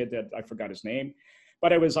some kid that I forgot his name.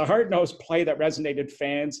 But it was a hard-nosed play that resonated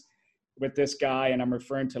fans with this guy, and I'm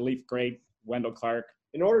referring to Leaf great Wendell Clark.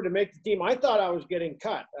 In order to make the team, I thought I was getting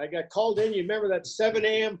cut. I got called in. You remember that 7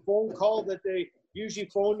 a.m. phone call that they usually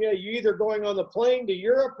phone you? You're either going on the plane to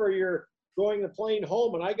Europe or you're going the plane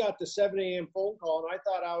home. And I got the 7 a.m. phone call, and I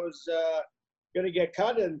thought I was going to get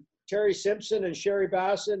cut. And Terry Simpson and Sherry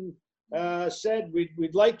Basson said,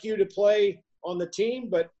 we'd like you to play on the team,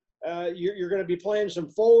 but you're going to be playing some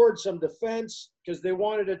forward, some defense, because we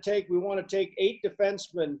want to take 8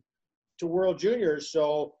 defensemen to World Juniors.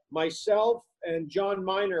 So myself and John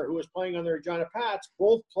Miner, who was playing on the Regina Pats,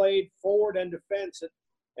 both played forward and defense.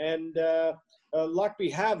 And luck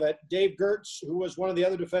we have it, Dave Gertz, who was one of the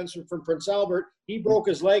other defensemen from Prince Albert, he broke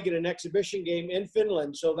his leg in an exhibition game in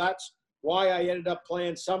Finland. So that's why I ended up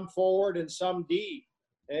playing some forward and some D.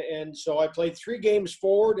 And so I played 3 games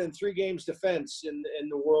forward and 3 games defense in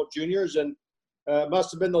the World Juniors. And it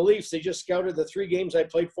must have been the Leafs. They just scouted the 3 games I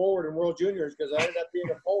played forward in World Juniors, because I ended up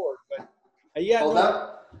being a forward. But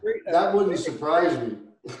that wouldn't surprise me.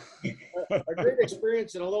 A great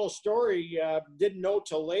experience and a little story. Didn't know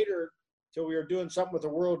till we were doing something with the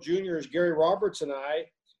World Juniors, Gary Roberts and I,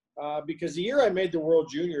 because the year I made the World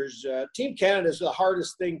Juniors, Team Canada is the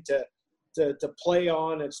hardest thing to play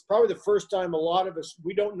on. It's probably the first time a lot of us,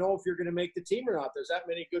 we don't know if you're going to make the team or not. There's that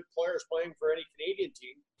many good players playing for any Canadian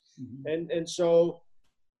team. Mm-hmm. And so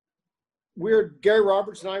Gary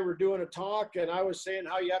Roberts and I were doing a talk, and I was saying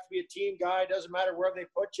how you have to be a team guy. It doesn't matter where they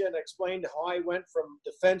put you, and I explained how I went from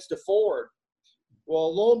defense to forward.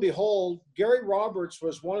 Well, lo and behold, Gary Roberts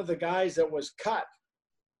was one of the guys that was cut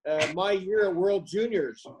my year at World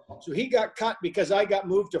Juniors. So he got cut because I got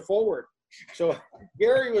moved to forward. So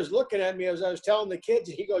Gary was looking at me as I was telling the kids,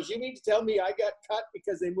 and he goes, you mean to tell me I got cut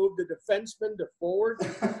because they moved the defenseman to forward?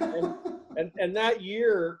 And that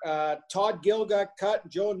year, Todd Gill got cut,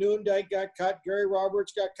 Joe Noondike got cut, Gary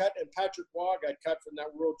Roberts got cut, and Patrick Waugh got cut from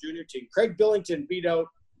that World Junior team. Craig Billington beat out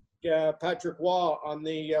Patrick Waugh on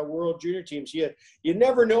the World Junior teams. You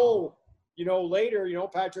never know, later,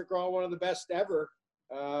 Patrick Waugh, one of the best ever.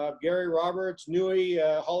 Gary Roberts, Nui,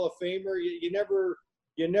 Hall of Famer. You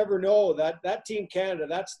never know that Team Canada.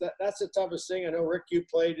 That's the toughest thing. I know, Rick, you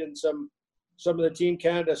played in some of the Team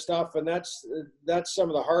Canada stuff, and that's some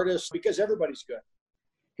of the hardest because everybody's good.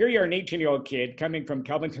 Here you're an 18-year-old kid coming from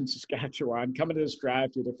Kelvington, Saskatchewan, coming to this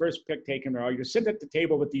draft. You're the first pick taken row. You're sitting at the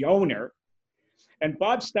table with the owner, and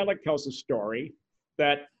Bob Stellick tells a story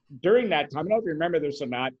that during that time, I don't know if you remember this or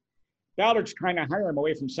not, Ballard's trying to hire him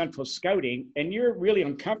away from Central Scouting, and you're really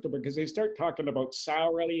uncomfortable because they start talking about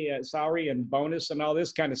salary and bonus and all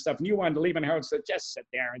this kind of stuff, and you wanted to leave, and Howard said, just sit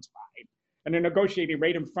there, it's fine. And they're negotiating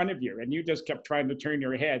right in front of you, and you just kept trying to turn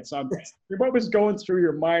your head. So what was going through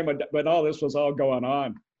your mind when all this was all going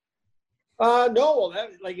on? No,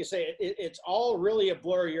 like you say, it's all really a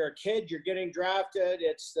blur. You're a kid, you're getting drafted.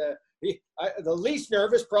 It's the least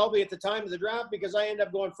nervous probably at the time of the draft because I ended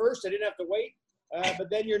up going first. I didn't have to wait. But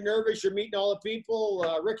then you're nervous. You're meeting all the people.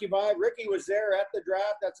 Ricky was there at the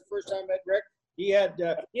draft. That's the first time I met Rick. He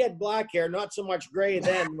had black hair, not so much gray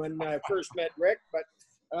then when I first met Rick, but.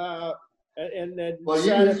 And then you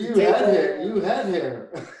had hair.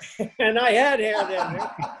 And I had hair then.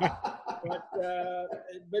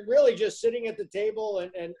 But really just sitting at the table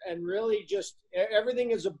and really just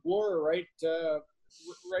everything is a blur, right?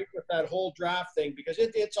 Right with that whole draft thing because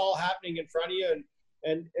it's all happening in front of you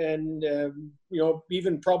and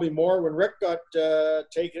even probably more when Rick got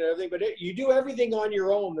taken and everything. But you do everything on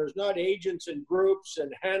your own. There's not agents and groups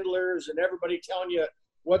and handlers and everybody telling you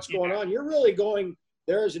what's going on. You're really going.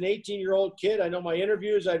 There as an 18-year-old kid, I know my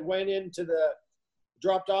interviews, I went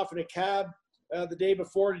dropped off in a cab the day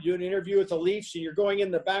before to do an interview with the Leafs, and you're going in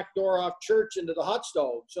the back door off church into the hot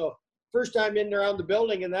stove. So first time in around the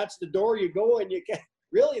building, and that's the door you go, and you can't,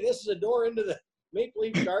 really, this is a door into the Maple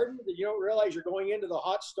Leaf Garden that you don't realize you're going into the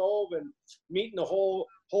hot stove and meeting the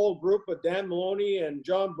whole group of Dan Maloney and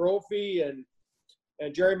John Brophy and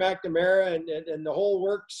Jerry McNamara and the whole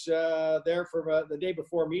works there for the day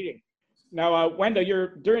before meeting. Now, Wendell,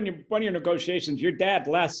 during one of your negotiations, your dad,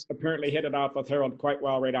 Les, apparently hit it off with Harold quite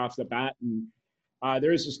well right off the bat. And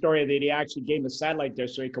there is a story that he actually gave him a satellite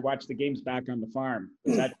dish so he could watch the games back on the farm.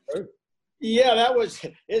 Is that true? Yeah,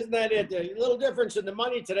 isn't that it? A little difference in the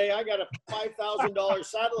money today. I got a $5,000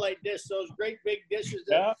 satellite dish, those great big dishes.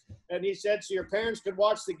 Yeah. And he said, so your parents could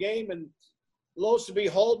watch the game. And lo and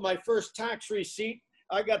behold, my first tax receipt,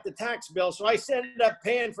 I got the tax bill. So I ended up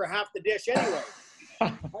paying for half the dish anyway. I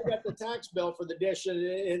got the tax bill for the dish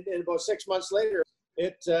in about 6 months later.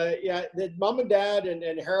 The mom and dad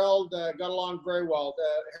and Harold got along very well.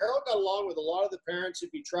 Harold got along with a lot of the parents if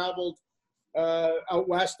he traveled out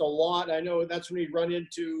west a lot. I know that's when he'd run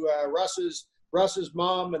into Russ's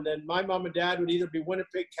mom, and then my mom and dad would either be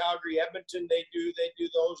Winnipeg, Calgary, Edmonton. They do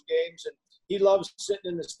those games, and he loves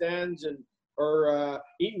sitting in the stands or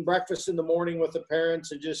eating breakfast in the morning with the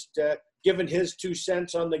parents and just giving his 2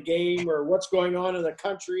 cents on the game or what's going on in the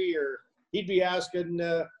country, or he'd be asking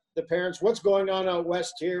the parents what's going on out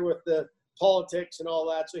west here with the politics and all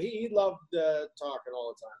that. So he loved talking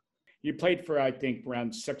all the time. You played for, I think,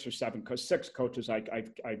 around 6 or 7, 6 coaches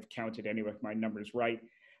I've counted anyway, if my number's right.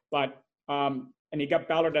 But and you got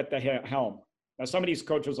Ballard at the helm. Now, some of these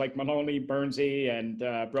coaches like Maloney, Burnsy, and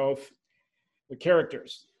Brof, the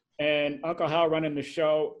characters. And Uncle Hal running the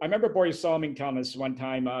show. I remember Boris Soloming telling us one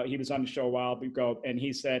time, he was on the show a while ago, and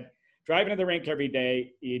he said, driving to the rink every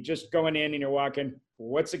day, you're just going in and you're walking,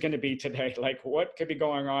 what's it going to be today? Like, what could be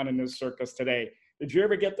going on in this circus today? Did you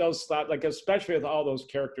ever get those thoughts, like, especially with all those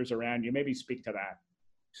characters around you? Maybe speak to that.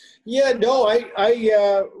 Yeah, no,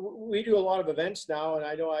 we do a lot of events now, and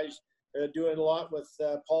I know I was doing a lot with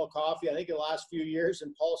Paul Coffey, I think in the last few years,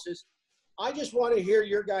 and Paul says, I just want to hear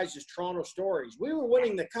your guys' Toronto stories. We were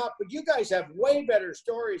winning the cup, but you guys have way better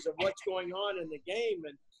stories of what's going on in the game.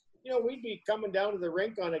 And, we'd be coming down to the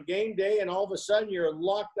rink on a game day, and all of a sudden you're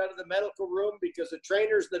locked out of the medical room because the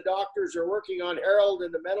trainers, the doctors are working on Harold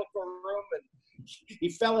in the medical room. And he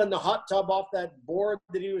fell in the hot tub off that board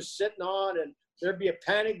that he was sitting on, and there'd be a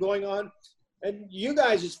panic going on. And you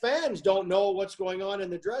guys as fans don't know what's going on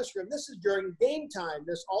in the dressing room. This is during game time.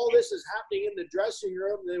 All this is happening in the dressing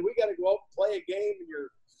room. And then we got to go out and play a game, and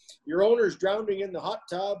your owner's drowning in the hot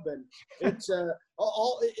tub. And it's a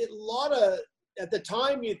lot of, at the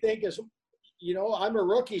time you think is, I'm a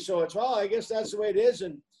rookie, so it's, well, I guess that's the way it is.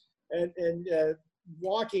 And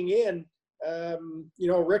walking in,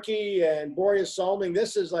 Ricky and Boreas Salming,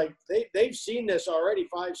 this is like they've seen this already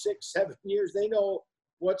 5, 6, 7 years. They know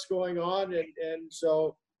what's going on, and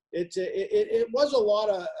so it was a lot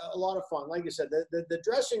of fun. Like I said, the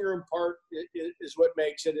dressing room part is what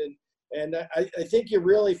makes it, and I think you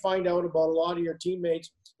really find out about a lot of your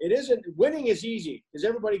teammates. It isn't winning is easy because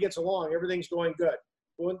everybody gets along, everything's going good.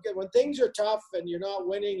 When things are tough and you're not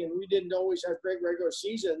winning, and we didn't always have great regular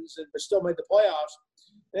seasons, but still made the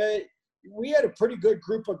playoffs. We had a pretty good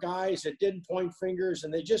group of guys that didn't point fingers,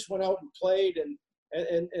 and they just went out and played. And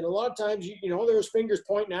a lot of times, there was fingers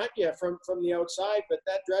pointing at you from the outside, but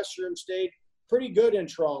that dressing room stayed pretty good in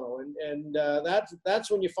Toronto. And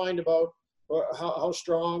that's when you find about how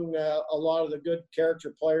strong a lot of the good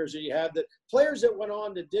character players that you have, that players that went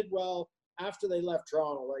on that did well after they left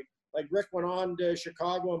Toronto, like Rick went on to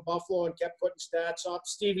Chicago and Buffalo and kept putting stats up.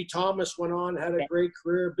 Stevie Thomas went on, had a great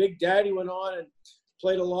career. Big Daddy went on and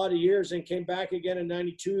played a lot of years and came back again in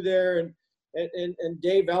 '92 there. And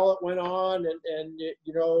Dave Ellett went on, and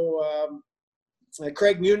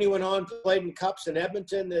Craig Muni went on, played in cups in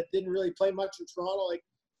Edmonton that didn't really play much in Toronto. Like,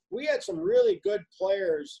 we had some really good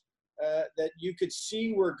players that you could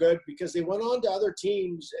see were good because they went on to other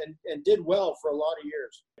teams and did well for a lot of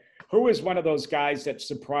years. Who was one of those guys that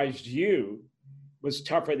surprised you, was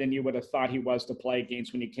tougher than you would have thought he was to play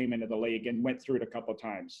against when he came into the league and went through it a couple of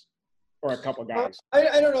times? Or a couple guys?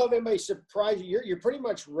 I don't know if anybody surprised you. You're pretty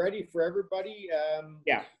much ready for everybody.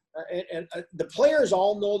 Yeah. And the players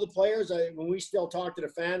all know the players. When we still talk to the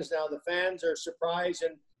fans now, the fans are surprised,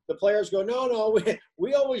 and the players go, no,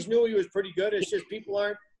 we always knew he was pretty good. It's just people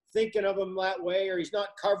aren't thinking of him that way, or he's not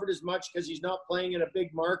covered as much because he's not playing in a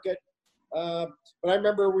big market. But I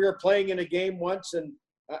remember we were playing in a game once, and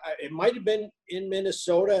it might have been in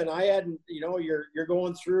Minnesota, and I hadn't, you're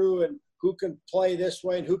going through and who can play this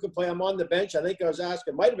way and who can play. I'm on the bench. I think I was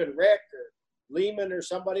asking, might have been Rick or Lehman or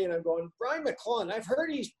somebody, and I'm going, Brian McClellan, I've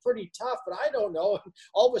heard he's pretty tough, but I don't know. And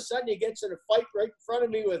all of a sudden he gets in a fight right in front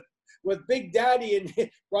of me with Big Daddy,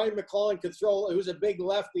 and Brian McClellan could throw. It was a big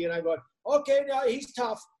lefty, and I'm going, okay, now he's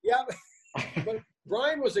tough. Yeah. But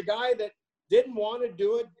Brian was a guy that didn't want to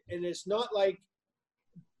do it, and it's not like,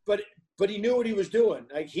 but he knew what he was doing.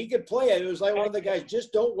 Like, he could play it. It was like one of the guys,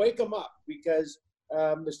 just don't wake him up, because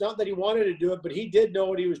it's not that he wanted to do it, but he did know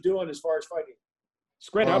what he was doing as far as fighting.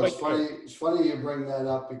 It's funny you bring that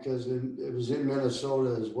up, because it was in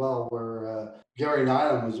Minnesota as well, where Gary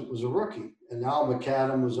Nyland was a rookie, and Al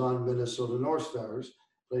McAdam was on Minnesota North Stars,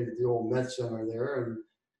 played at the old Met Center there. And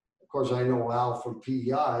of course, I know Al from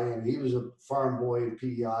PEI, and he was a farm boy in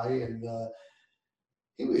PEI, and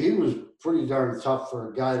he was pretty darn tough for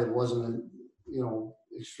a guy that wasn't,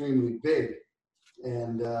 extremely big.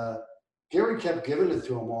 And Gary kept giving it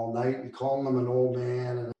to him all night and calling him an old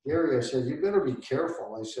man. And Gary, I said, you better be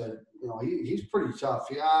careful. I said, he's pretty tough.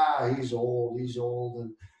 Yeah, he's old.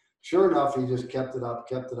 And sure enough, he just kept it up.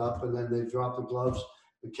 And then they dropped the gloves.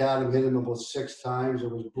 McAdam hit him about 6 times. There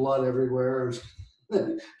was blood everywhere. And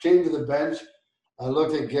then came to the bench. I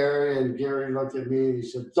looked at Gary, and Gary looked at me, and he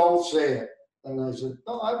said, don't say it. And I said,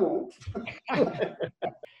 no, I won't.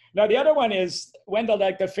 Now, the other one is, Wendell,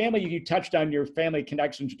 like the family, you touched on your family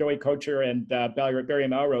connections, Joey Kocher and Barry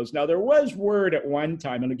Melrose. Now, there was word at one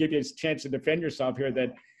time, and I'll give you a chance to defend yourself here,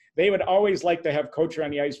 that they would always like to have Kocher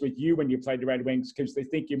on the ice with you when you played the Red Wings, because they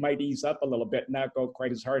think you might ease up a little bit and not go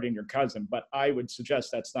quite as hard in your cousin. But I would suggest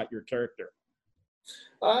that's not your character.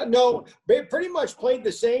 No, they pretty much played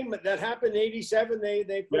the same. That happened in '87.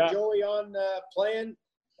 They put Joey on playing,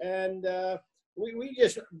 and we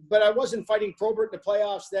just, but I wasn't fighting Probert in the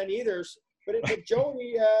playoffs then either. But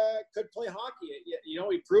Joey could play hockey.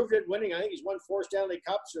 He proved it winning. I think he's won 4 Stanley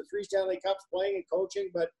Cups or 3 Stanley Cups playing and coaching.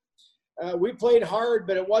 But we played hard,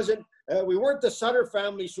 but it wasn't. We weren't the Sutter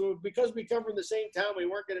family, so because we come from the same town, we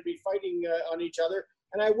weren't going to be fighting on each other.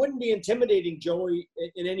 And I wouldn't be intimidating Joey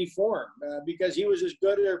in any form because he was as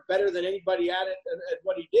good or better than anybody at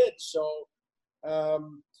what he did. So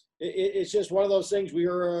it's just one of those things. We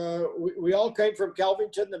all came from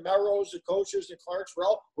Kelvington, the Melrose, the Kochers, the Clarks.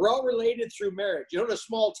 We're all related through marriage. In a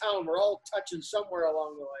small town, we're all touching somewhere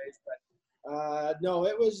along the ways. But no,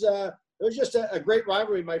 it was just a great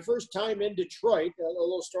rivalry. My first time in Detroit, a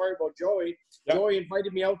little story about Joey. Yep. Joey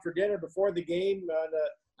invited me out for dinner before the game.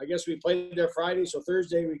 I guess we played there Friday, so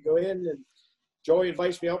Thursday we go in, and Joey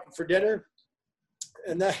invites me out for dinner.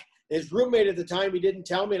 And his roommate at the time, he didn't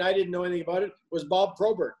tell me, and I didn't know anything about it, was Bob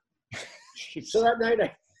Probert. So that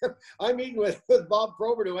night, I'm eating with Bob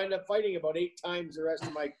Probert, who ended up fighting about 8 times the rest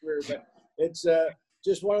of my career. But it's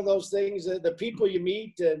just one of those things, the people you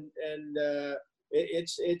meet, and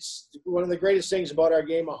it's one of the greatest things about our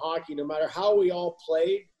game of hockey. No matter how we all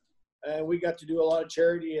played, and we got to do a lot of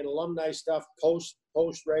charity and alumni stuff post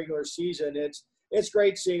regular season. It's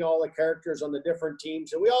great seeing all the characters on the different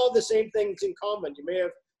teams, and we all have the same things in common. You may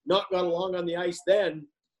have not got along on the ice then,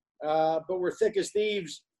 but we're thick as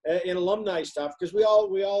thieves in alumni stuff because we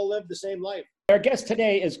all live the same life. Our guest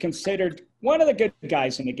today is considered one of the good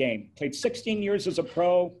guys in the game. Played 16 years as a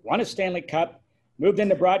pro, won a Stanley Cup, moved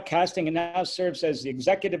into broadcasting, and now serves as the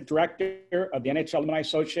executive director of the NHL Alumni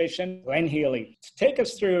Association. Glenn Healy, take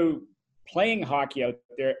us through playing hockey out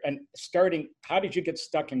there and starting. How did you get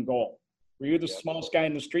stuck in goal? Were you the smallest guy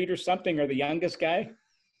in the street or something, or the youngest guy?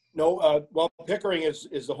 No, well, Pickering is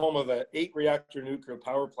the home of an 8-reactor nuclear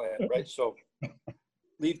power plant, right? So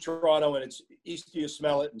leave Toronto, and it's east you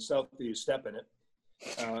smell it and south you step in it.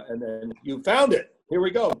 And then you found it. Here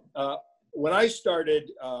we go. When I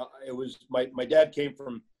started, it was my dad came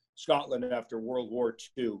from Scotland after World War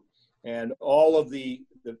II, and all of the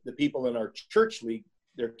people in our church league,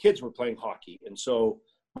 their kids were playing hockey. And so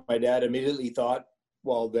my dad immediately thought,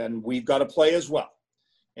 well, then we've got to play as well.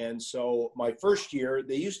 And so my first year,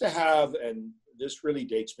 they used to have, and this really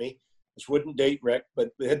dates me, this wouldn't date Rick, but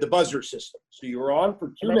they had the buzzer system. So you were on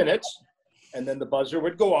for 2 minutes, and then the buzzer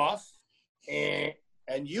would go off, and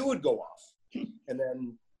you would go off. And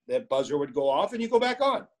then that buzzer would go off, and you go back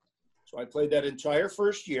on. So I played that entire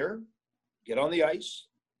first year, get on the ice,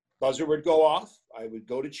 buzzer would go off, I would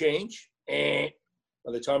go to change, and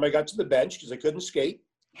by the time I got to the bench, because I couldn't skate,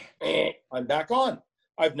 I'm back on.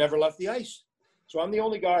 I've never left the ice. So I'm the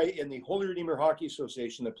only guy in the Holy Redeemer Hockey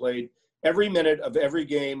Association that played every minute of every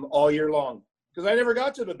game all year long, because I never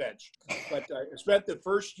got to the bench. But I spent the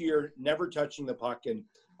first year never touching the puck, and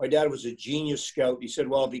my dad was a genius scout. He said,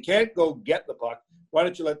 well, if you can't go get the puck, why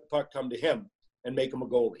don't you let the puck come to him and make him a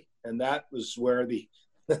goalie? And that was where the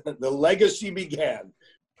legacy began.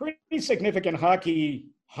 Pretty significant hockey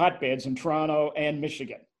hotbeds in Toronto and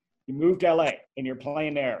Michigan. You moved to LA, and you're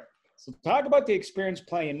playing there. So talk about the experience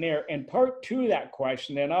playing there. And part two of that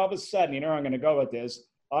question, and all of a sudden, you know I'm going to go with this,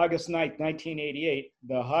 August 9th, 1988,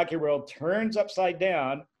 the hockey world turns upside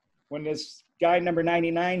down when this guy number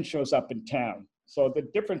 99 shows up in town. So the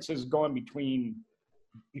difference is going between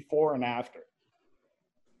before and after.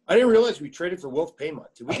 I didn't realize we traded for Wolf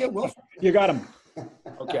Paymont. Did we get Wolf? You got him.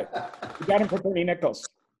 Okay. You got him for Bernie Nichols.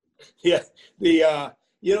 Yeah.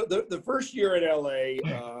 The first year in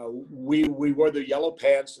LA, we wore the yellow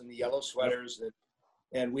pants and the yellow sweaters,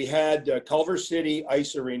 and we had Culver City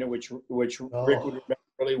Ice Arena, which Rick would remember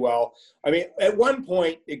really well. I mean, at one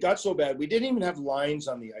point, it got so bad, we didn't even have lines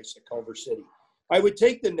on the ice at Culver City. I would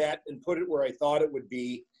take the net and put it where I thought it would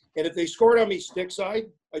be, and if they scored on me stick side,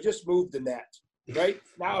 I just moved the net, right?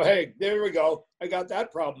 Now, hey, there we go. I got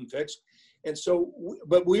that problem fixed. And so,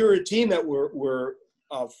 but we were a team that were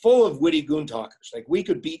full of witty goon talkers. Like, we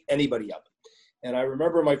could beat anybody up. And I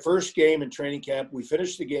remember my first game in training camp, we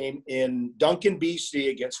finished the game in Duncan,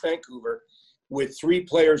 BC against Vancouver with 3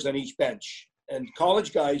 players on each bench. And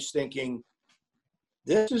college guys thinking,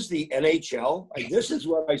 this is the NHL? Like, this is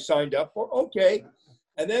what I signed up for? Okay.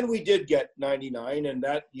 And then we did get 99, and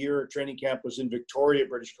that year training camp was in Victoria,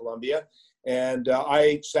 British Columbia. And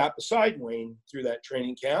I sat beside Wayne through that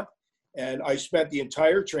training camp. And I spent the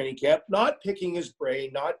entire training camp not picking his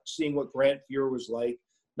brain, not seeing what Grant Fuhr was like,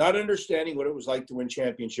 not understanding what it was like to win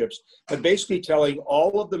championships, but basically telling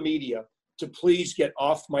all of the media to please get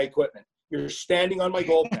off my equipment. You're standing on my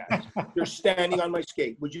goal pads. You're standing on my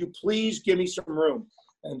skate. Would you please give me some room?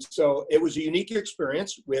 And so it was a unique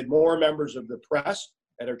experience. We had more members of the press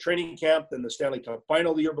at our training camp than the Stanley Cup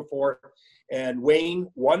final the year before. And Wayne,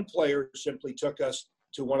 one player, simply took us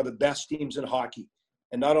to one of the best teams in hockey,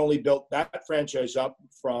 and not only built that franchise up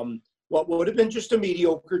from what would have been just a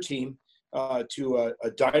mediocre team to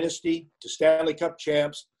a dynasty, to Stanley Cup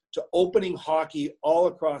champs, to opening hockey all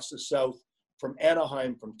across the South, from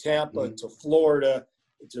Anaheim, from Tampa to Florida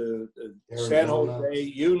to San Jose,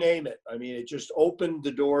 you name it. I mean, it just opened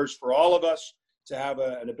the doors for all of us to have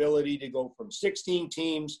an ability to go from 16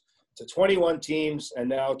 teams to 21 teams and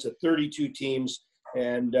now to 32 teams.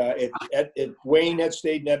 And if Wayne had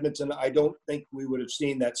stayed in Edmonton, I don't think we would have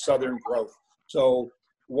seen that Southern growth. So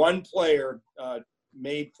one player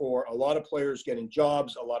made for a lot of players getting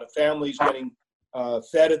jobs, a lot of families getting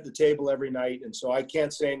fed at the table every night. And so I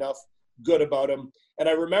can't say enough good about him. And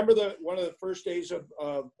I remember one of the first days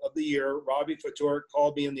of the year, Robbie Fatour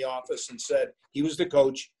called me in the office and said, he was the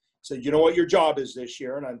coach, said, you know what your job is this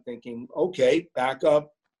year? And I'm thinking, okay,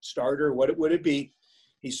 backup, starter, what would it be?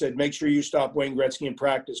 He said, make sure you stop Wayne Gretzky in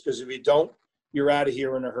practice, because if you don't, you're out of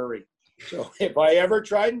here in a hurry. So if I ever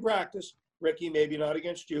tried in practice, Ricky, maybe not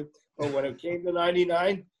against you, but when it came to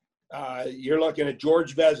 99, you're looking at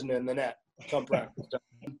George Vezina in the net come practice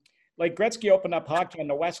time. like Gretzky opened up hockey on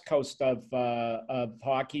the west coast of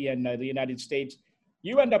hockey in the United States.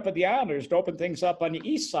 You end up with the Islanders to open things up on the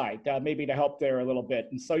east side, maybe to help there a little bit.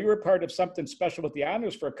 And so you were part of something special with the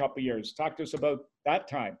Islanders for a couple of years. Talk to us about that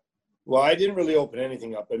time. Well, I didn't really open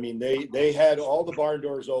anything up. I mean, they had all the barn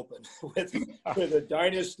doors open with a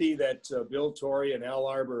dynasty that Bill Torrey and Al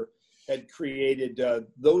Arbor had created.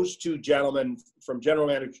 Those two gentlemen, from general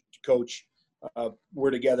manager to coach, were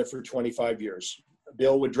together for 25 years.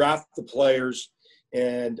 Bill would draft the players,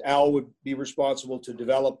 and Al would be responsible to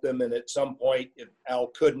develop them. And at some point, if Al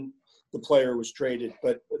couldn't, the player was traded.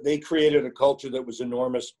 But they created a culture that was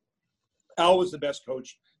enormous. Al was the best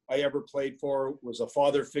coach I ever played for, was a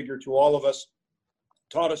father figure to all of us,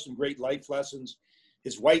 taught us some great life lessons.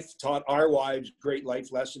 His wife taught our wives great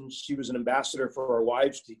life lessons. She was an ambassador for our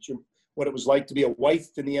wives, teach them what it was like to be a wife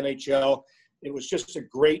in the NHL. It was just a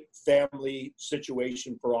great family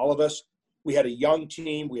situation for all of us. We had a young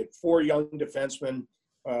team. We had 4 young defensemen.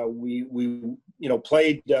 We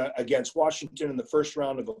played against Washington in the first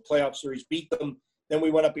round of a playoff series, beat them. Then we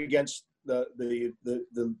went up against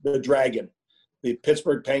the Dragon, the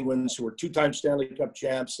Pittsburgh Penguins, who were 2-time Stanley Cup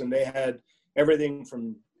champs, and they had everything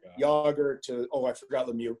from Yager to I forgot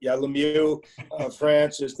Lemieux. Yeah, Lemieux,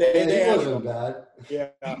 Francis. They wasn't bad. Yeah,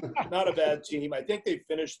 not a bad team. I think they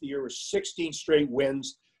finished the year with 16 straight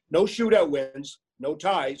wins, no shootout wins, no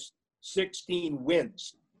ties. 16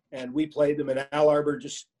 wins, and we played them, and Al Arbor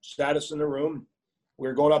just sat us in the room. We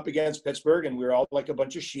were going up against Pittsburgh, and we were all like a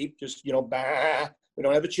bunch of sheep, just, bah, we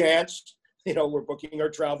don't have a chance. We're booking our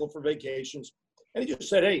travel for vacations. And he just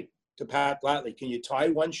said, hey, to Pat Flatley, can you tie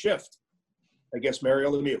one shift against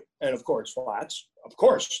Mario Lemieux? And of course, Flats, of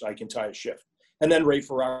course I can tie a shift. And then Ray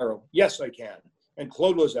Ferraro, yes, I can. And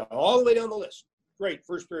Claude Loiselle, all the way down the list. Great,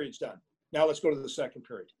 first period's done. Now let's go to the second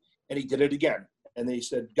period. And he did it again. And they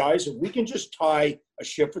said, guys, if we can just tie a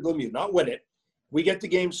shift with Lemieux, not win it, we get to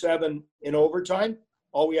game 7 in overtime,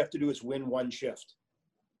 all we have to do is win one shift.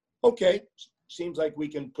 Okay, seems like we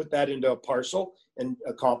can put that into a parcel and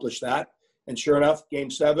accomplish that. And sure enough,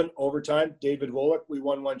 game 7, overtime, David Volek, we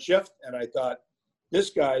won one shift. And I thought, this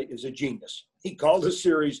guy is a genius. He called the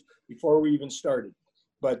series before we even started.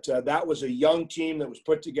 But that was a young team that was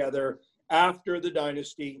put together after the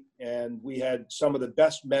dynasty. And we had some of the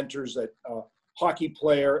best mentors that hockey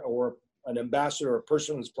player or an ambassador or a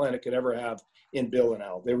person on this planet could ever have in Bill and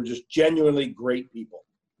Al. They were just genuinely great people.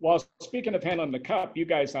 Well, speaking of handling the cup, you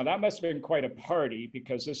guys, now that must have been quite a party,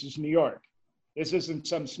 because this is New York. This isn't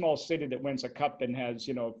some small city that wins a cup and has,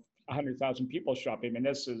 100,000 people shopping. I mean,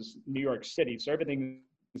 this is New York City, so everything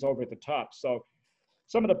is over the top. So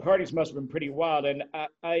some of the parties must have been pretty wild. And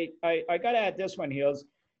I got to add this one, Heels.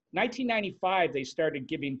 1995, they started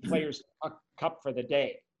giving players a cup for the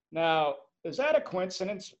day. Now, is that a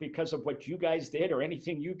coincidence because of what you guys did, or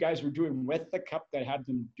anything you guys were doing with the cup that had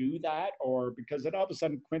them do that, or because it all of a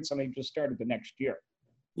sudden coincidentally just started the next year?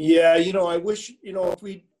 Yeah, I wish,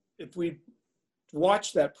 if we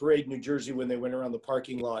watched that parade in New Jersey when they went around the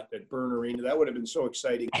parking lot at Byrne Arena, that would have been so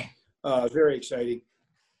exciting, very exciting.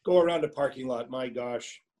 Go around the parking lot, my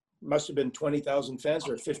gosh, must have been 20,000 fans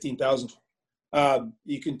or 15,000.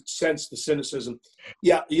 You can sense the cynicism.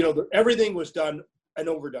 Yeah, everything was done and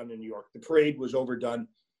overdone in New York. The parade was overdone.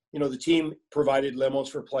 The team provided limos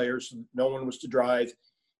for players. No one was to drive.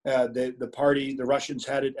 The party, the Russians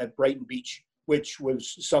had it at Brighton Beach, which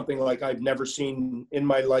was something like I've never seen in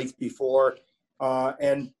my life before.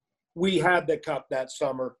 And we had the cup that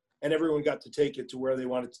summer, and everyone got to take it to where they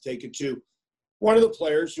wanted to take it to. One of the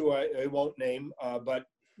players, who I won't name, but,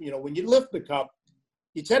 when you lift the cup,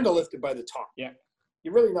 you tend to lift it by the top. Yeah.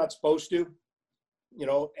 You're really not supposed to,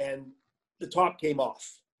 and the top came off.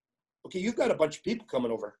 Okay, you've got a bunch of people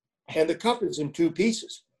coming over, and the cup is in 2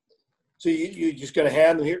 pieces. So you're just going to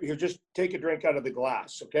hand them, here, just take a drink out of the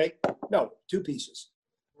glass, okay? No, 2 pieces.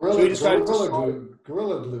 Gorilla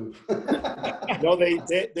glue. No,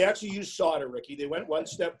 they actually used solder, Ricky. They went one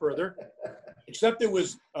step further, except it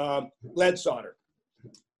was lead solder.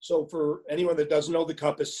 So for anyone that doesn't know, the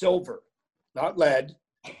cup is silver, not lead.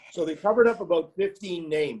 So they covered up about 15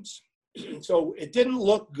 names. So it didn't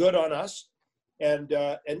look good on us. And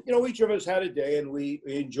each of us had a day, and we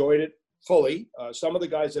enjoyed it fully. Some of the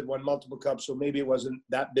guys had won multiple cups, so maybe it wasn't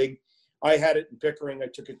that big. I had it in Pickering. I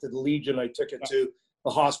took it to the Legion. I took it to the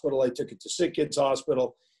hospital. I took it to Sick Kids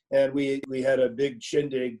Hospital. And we had a big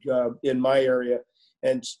shindig in my area,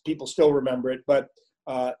 and people still remember it. But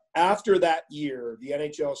after that year, the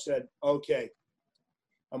NHL said, okay,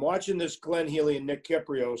 I'm watching this Glenn Healy and Nick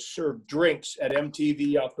Kypreos serve drinks at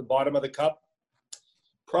MTV off the bottom of the cup.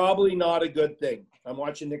 Probably not a good thing. I'm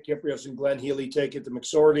watching Nick Kypreos and Glenn Healy take it to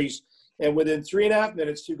McSorley's And within 3.5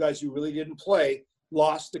 minutes, two guys who really didn't play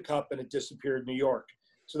lost the cup and it disappeared in New York,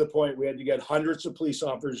 to the point we had to get hundreds of police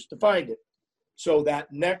officers to find it. So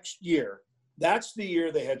that next year, that's the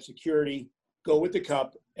year they had security go with the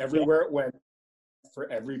cup everywhere it went for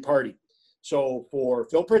every party. So for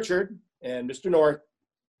Phil Pritchard and Mr. North,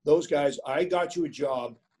 those guys, I got you a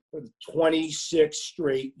job for 26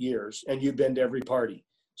 straight years, and you've been to every party.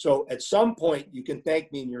 So at some point, you can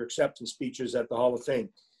thank me in your acceptance speeches at the Hall of Fame.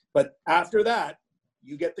 But after that,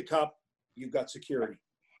 you get the cup, you've got security.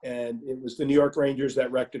 And it was the New York Rangers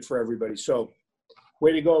that wrecked it for everybody. So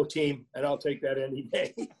way to go, team, and I'll take that any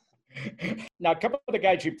day. Now, a couple of the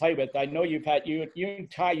guys you play with, I know you've had, you and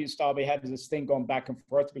Ty used to always have this thing going back and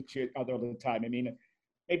forth with each other all the time. I mean,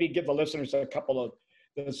 maybe give the listeners a couple of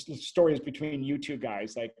the stories between you two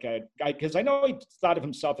guys, like, because I know he thought of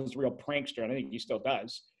himself as a real prankster, and I think he still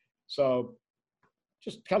does. So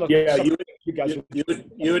just kind of, yeah,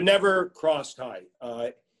 you would never cross Ty.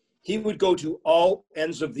 He would go to all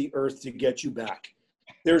ends of the earth to get you back.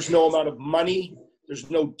 There's no amount of money. There's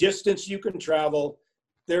no distance you can travel.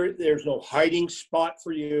 There's no hiding spot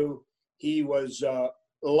for you. He was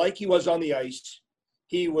like he was on the ice.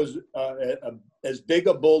 He was as big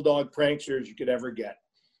a bulldog prankster as you could ever get.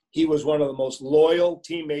 He was one of the most loyal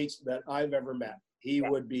teammates that I've ever met. He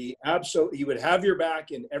would be he would have your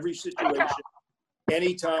back in every situation,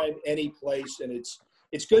 anytime, any place. And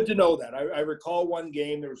it's good to know that. I recall one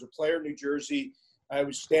game, there was a player in New Jersey I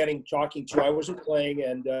was standing talking to. I wasn't playing,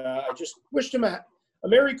 and I just wished him a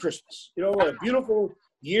Merry Christmas. You know, a beautiful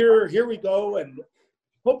year. Here we go, and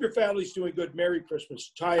hope your family's doing good. Merry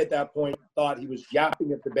Christmas. Ty at that point thought he was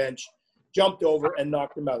yapping at the bench, jumped over and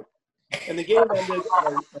knocked him out. And the game ended,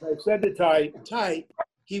 and I said to Ty,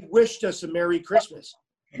 he wished us a Merry Christmas.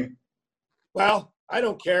 Well, I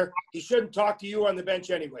don't care. He shouldn't talk to you on the bench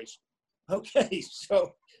anyways. Okay,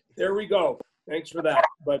 so there we go. Thanks for that.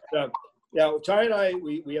 But yeah, Ty and I,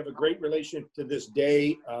 we have a great relationship to this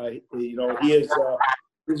day. You know, he's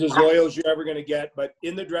as loyal as you're ever going to get. But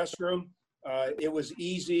in the dressing room, it was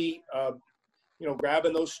easy, you know,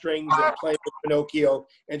 grabbing those strings and playing with Pinocchio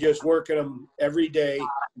and just working them every day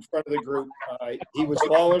in front of the group. He was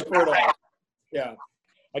falling for it all. Yeah.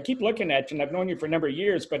 I keep looking at you, and I've known you for a number of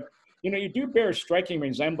years, but, you know, you do bear a striking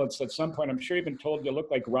resemblance at some point. I'm sure you've been told you look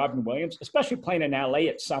like Robin Williams, especially playing in LA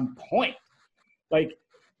at some point. Like,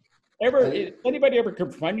 anybody ever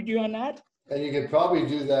confronted you on that? And you could probably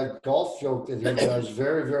do that golf joke that he does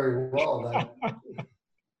very, very well. Then.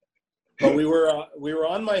 But we were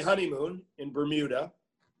on my honeymoon in Bermuda,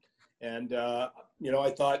 and you know,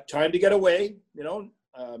 I thought time to get away. You know,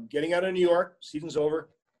 getting out of New York, season's over.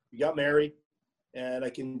 We got married, and I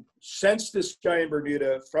can sense this guy in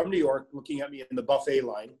Bermuda from New York looking at me in the buffet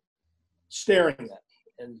line, staring at me,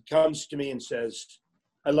 and comes to me and says,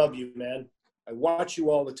 "I love you, man. I watch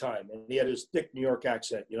you all the time." And he had his thick New York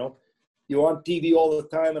accent. You know, you on TV all the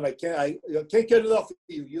time, and I can't get enough of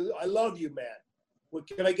you. I love you, man. Well,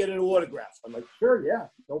 can I get an autograph? I'm like, sure, yeah,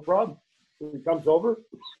 no problem. So he comes over.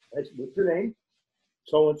 I said, what's your name?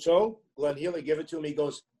 So-and-so. Glenn Healy, give it to him. He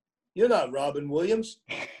goes, you're not Robin Williams.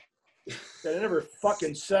 I never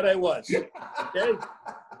fucking said I was. Okay?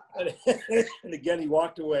 And again, he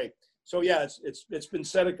walked away. So, yeah, it's been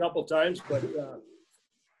said a couple times,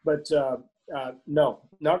 but no,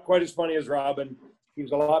 not quite as funny as Robin. He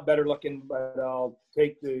was a lot better looking, but I'll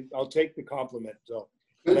take the compliment. So.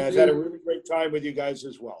 And I've had a really great time with you guys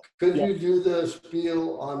as well. Could you do the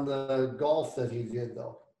spiel on the golf that he did,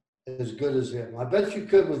 though, as good as him? I bet you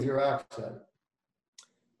could with your accent.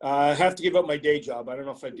 I have to give up my day job. I don't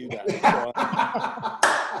know if I do that.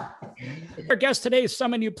 So. Our guest today is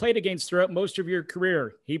someone you played against throughout most of your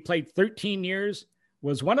career. He played 13 years,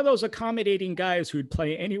 was one of those accommodating guys who'd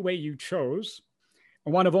play any way you chose.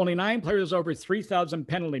 One of only 9 players over 3,000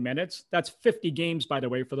 penalty minutes. That's 50 games, by the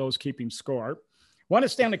way, for those keeping score. Won a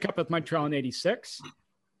Stanley Cup with Montreal in 86,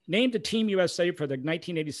 named to Team USA for the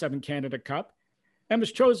 1987 Canada Cup, and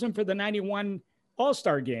was chosen for the 91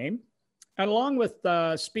 All-Star Game. And along with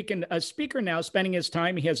a speaker now, spending his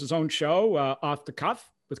time, he has his own show, Off the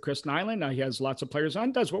Cuff, with Chris Nyland. He has lots of players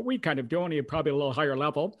on, does what we kind of do, only probably a little higher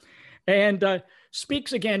level. And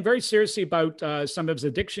speaks, again, very seriously about some of his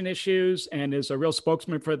addiction issues and is a real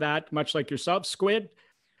spokesman for that, much like yourself, Squid.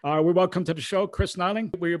 We welcome to the show, Chris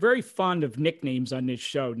Nyland. We're very fond of nicknames on this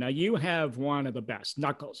show. Now, you have one of the best,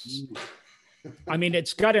 Knuckles. I mean,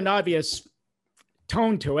 it's got an obvious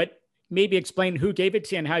tone to it. Maybe explain who gave it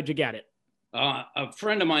to you and how'd you get it? A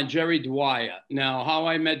friend of mine, Jerry Dwyer. Now, how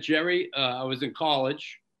I met Jerry, I was in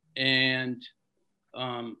college, and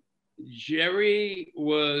Jerry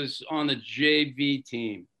was on the JV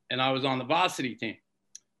team, and I was on the varsity team.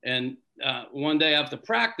 And one day after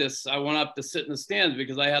practice, I went up to sit in the stands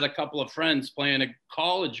because I had a couple of friends playing a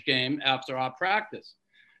college game after our practice.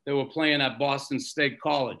 They were playing at Boston State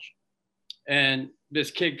College. And this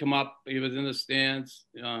kid come up, he was in the stands.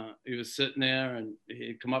 He was sitting there and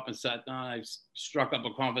he'd come up and sat down. I struck up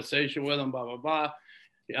a conversation with him, blah, blah,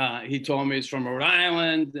 blah. He told me he's from Rhode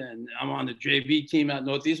Island and I'm on the JV team at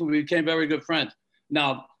Northeastern. We became very good friends.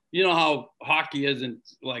 Now, you know how hockey is in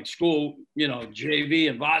like school, you know, JV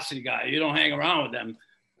and varsity guy. You don't hang around with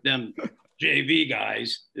them JV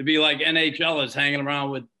guys. It'd be like NHLers hanging around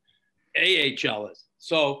with AHLers.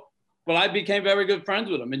 So, but I became very good friends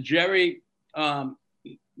with him. And Jerry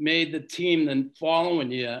made the team the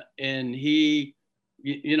following year. And he,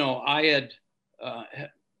 you know, I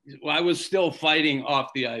was still fighting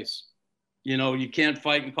off the ice. You know, you can't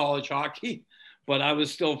fight in college hockey. But I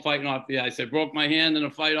was still fighting off the ice. I broke my hand in a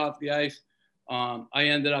fight off the ice. I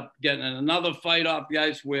ended up getting in another fight off the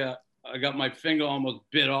ice where I got my finger almost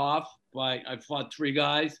bit off. I fought 3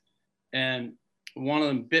 guys, and one of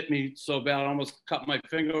them bit me so bad I almost cut my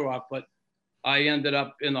finger off. But I ended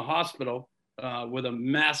up in the hospital with a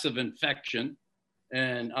massive infection,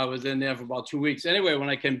 and I was in there for about 2 weeks. Anyway, when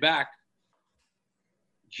I came back,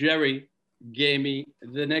 Jerry gave me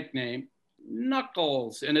the nickname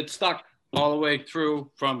Knuckles, and it stuck all the way through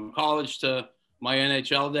from college to my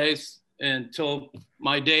NHL days until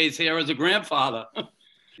my days here as a grandfather.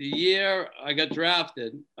 The year I got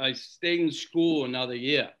drafted, I stayed in school another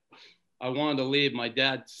year. I wanted to leave. My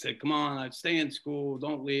dad said, come on, I'd stay in school,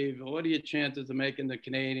 don't leave. What are your chances of making the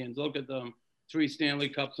Canadians? Look at them, 3 Stanley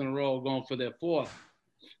Cups in a row going for their 4th.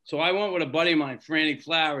 So I went with a buddy of mine, Franny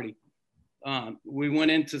Flaherty. We went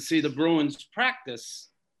in to see the Bruins practice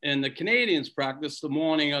and the Canadians practiced the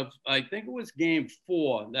morning of, I think it was game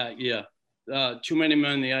 4 that year, Too Many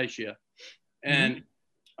Men in the Ice year. And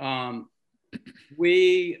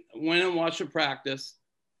we went and watched the practice,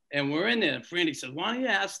 and we're in there. And Franny said, why don't you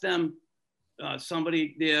ask them,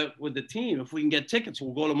 somebody there with the team, if we can get tickets,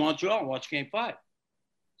 we'll go to Montreal and watch game 5.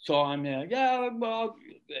 So I'm there, yeah, well,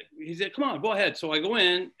 he said, come on, go ahead. So I go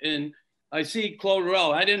in, and I see Claude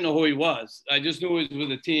Rell. I didn't know who he was. I just knew he was with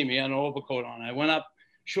the team. He had an overcoat on. I went up,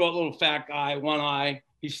 short little fat guy, one eye.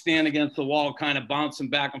 He's standing against the wall, kind of bouncing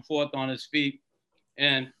back and forth on his feet.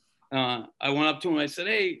 And I went up to him. I said,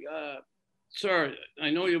 hey, sir,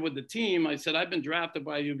 I know you're with the team. I said, I've been drafted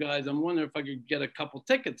by you guys. I'm wondering if I could get a couple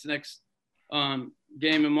tickets next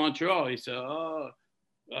game in Montreal. He said, oh,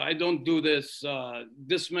 I don't do this.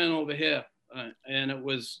 This man over here. And it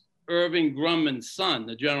was Irving Grumman's son,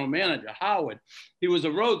 the general manager, Howard. He was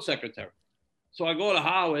a road secretary. So I go to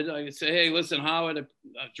Howard. I say, hey, listen, Howard, I'm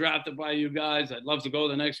drafted by you guys. I'd love to go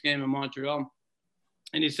to the next game in Montreal.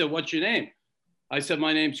 And he said, what's your name? I said,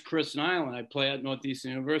 my name's Chris Nyland. I play at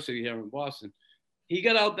Northeastern University here in Boston. He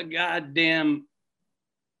got out the goddamn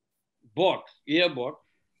book, yearbook,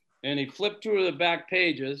 and he flipped through the back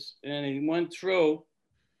pages, and he went through,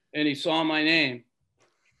 and he saw my name.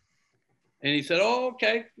 And he said, oh,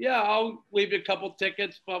 okay, yeah, I'll leave you a couple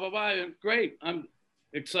tickets, blah, blah, blah. Great. I'm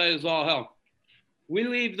excited as all hell. We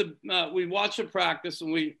leave we watched the practice,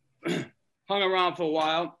 and we hung around for a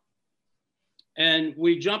while, and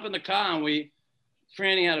we jump in the car, and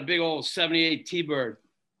Franny had a big old 78 T-Bird,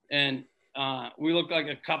 and we looked like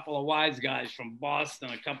a couple of wise guys from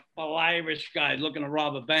Boston, a couple of Irish guys looking to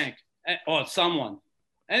rob a bank, or someone.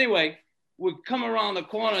 Anyway, we come around the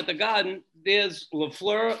corner at the Garden, there's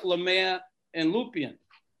Lafleur, Lemaire, and Lupien,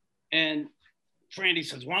 and Franny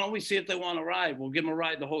says, why don't we see if they want to ride? We'll give them a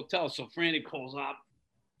ride to the hotel. So Franny pulls up.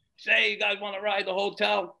 Say, you guys want to ride the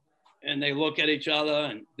hotel? And they look at each other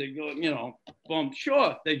and they go, you know, boom,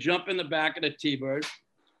 sure. They jump in the back of the T-Bird.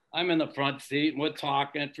 I'm in the front seat and we're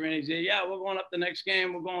talking. Franny's here, yeah, we're going up the next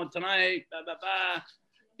game. We're going tonight. Blah, blah, blah.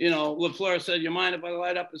 You know, Lafleur said, you mind if I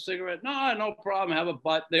light up a cigarette? No, no problem. Have a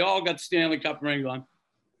butt. They all got Stanley Cup rings on.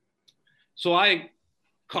 So I,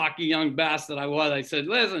 cocky young bastard I was, I said,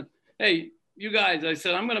 listen, hey, you guys, I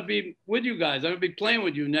said, I'm going to be with you guys. I'm going to be playing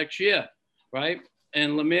with you next year, right?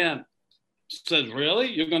 And Lemaire says,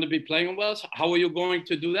 really? You're going to be playing with us? How are you going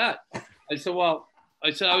to do that? I said, well, I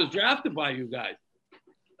was drafted by you guys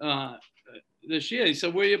this year. He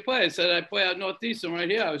said, where you play? I said, I play at Northeastern right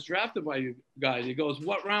here. I was drafted by you guys. He goes,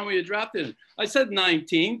 what round were you drafted in? I said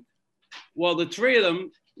 19. Well, the 3 of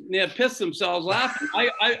them near pissed themselves laughing.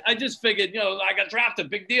 I just figured, you know, I got drafted,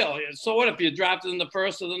 big deal. So what if you're drafted in the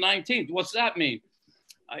 1st or the 19th? What's that mean?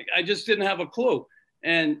 I just didn't have a clue.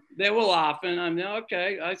 And they were laughing. I'm like,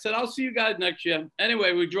 okay. I said, I'll see you guys next year.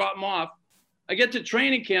 Anyway, we drop them off. I get to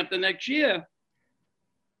training camp the next year.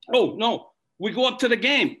 Oh, no. We go up to the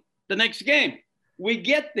game, the next game. We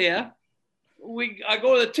get there. I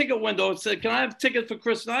go to the ticket window and said, can I have tickets for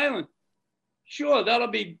Chris Island? Sure, that'll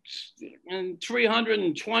be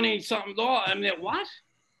 $320 something. I mean, what?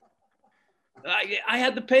 I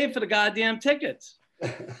had to pay for the goddamn tickets,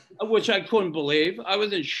 which I couldn't believe. I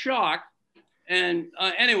was in shock. And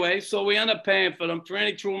anyway, so we end up paying for them.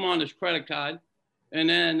 Franny threw them on his credit card. And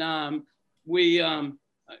then I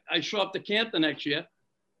show up to camp the next year.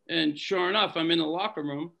 And sure enough, I'm in the locker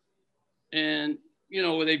room. And, you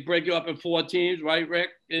know, where they break you up in 4 teams, right,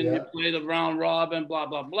 Rick? And you play the round robin, blah,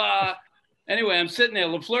 blah, blah. Anyway, I'm sitting there.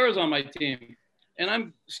 LaFleur's on my team. And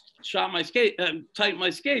I'm tighten my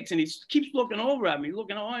skates. And he keeps looking over at me,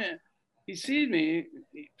 looking on it. He sees me.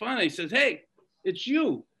 Finally, he says, hey, it's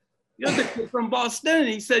you. You're the kid from Boston.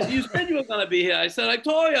 He said, you said you were going to be here. I said, I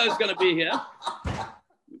told you I was going to be here.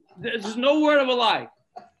 There's no word of a lie.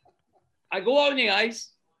 I go out on the ice.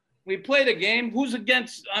 We play the game. Who's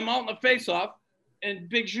against? I'm out in the face-off. And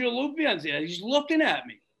Big Gilles Lupien's there. He's looking at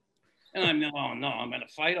me. And I'm, oh, no, I'm in a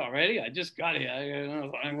fight already. I just got here.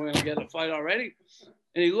 I'm going to get a fight already.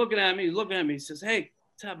 And he's looking at me. He says, hey,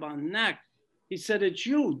 Tabarnak. He said, it's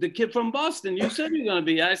you, the kid from Boston. You said you were going to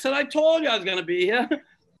be here. I said, I told you I was going to be here.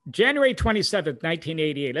 January 27th,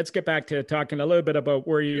 1988. Let's get back to talking a little bit about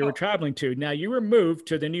where you were traveling to. Now, you were moved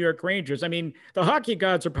to the New York Rangers. I mean, the hockey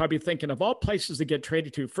gods are probably thinking of all places to get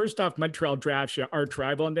traded to. First off, Montreal drafts you, arch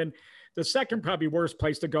rival. And then the second probably worst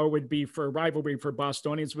place to go would be for rivalry for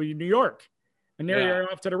Bostonians would be New York. And there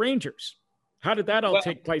you're off to the Rangers. How did that all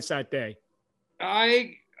take place that day?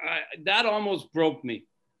 That almost broke me.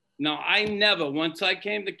 Now, I never, once I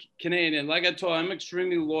came to Canadian, like I told you, I'm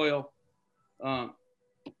extremely loyal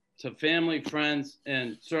to family, friends,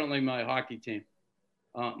 and certainly my hockey team,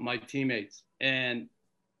 my teammates. And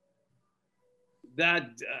that,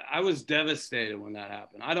 I was devastated when that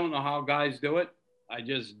happened. I don't know how guys do it. I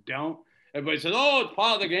just don't. Everybody says, oh, it's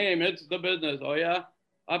part of the game. It's the business. Oh, yeah?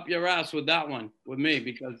 Up your ass with that one, with me,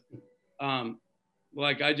 because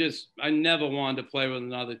like I never wanted to play with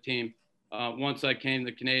another team once I came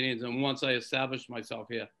to Canadians and once I established myself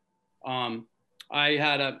here. I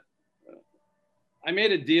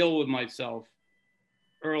made a deal with myself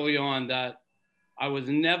early on that I was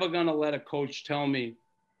never going to let a coach tell me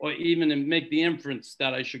or even make the inference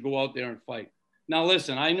that I should go out there and fight. Now,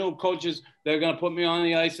 listen, I know coaches, they're going to put me on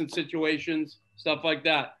the ice in situations, stuff like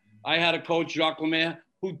that. I had a coach, Jacques Lemaire,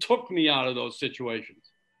 who took me out of those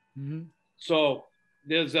situations. Mm-hmm. So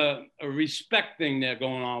there's a respect thing there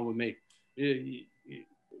going on with me.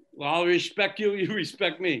 Well, I'll respect you, you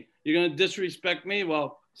respect me. You're going to disrespect me?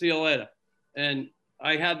 Well, see you later. And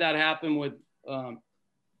I had that happen with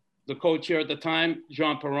the coach here at the time,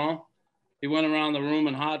 Jean Perron. He went around the room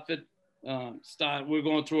in Hartford. We were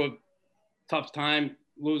going through a tough time,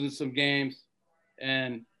 losing some games.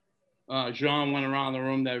 And Jean went around the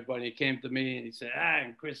room to everybody. He came to me and he said,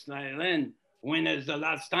 Chris Nilan, when is the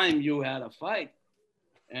last time you had a fight?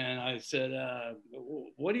 And I said,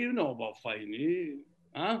 what do you know about fighting? You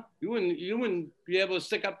wouldn't be able to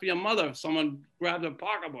stick up for your mother if someone grabbed a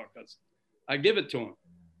pocketbook. I give it to him.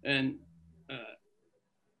 And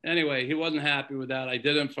anyway, he wasn't happy with that. I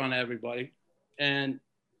did it in front of everybody. And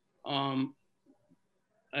I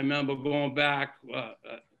remember going back,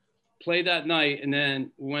 played that night, and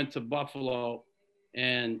then went to Buffalo,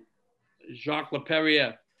 and Jacques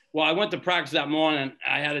Leperrier. Well, I went to practice that morning.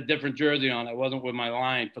 I had a different jersey on. I wasn't with my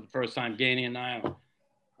line for the first time, Gainey and Niall,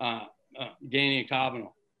 Gainey and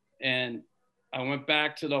Carbonell. And I went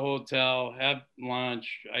back to the hotel, had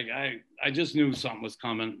lunch. I just knew something was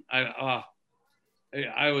coming. I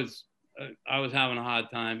was having a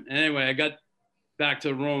hard time. Anyway, I got back to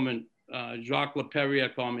the room, and Jacques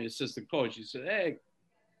Leperrier called me assistant coach. He said, hey,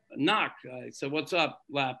 knock. I said, what's up,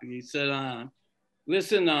 Lappy? He said,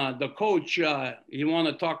 listen, the coach, he want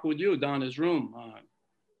to talk with you down his room.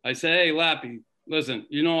 I said, hey, Lappy, listen,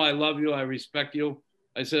 you know I love you. I respect you.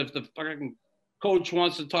 I said, if the fucking coach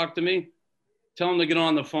wants to talk to me, tell him to get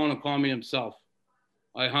on the phone and call me himself.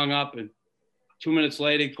 I hung up, and 2 minutes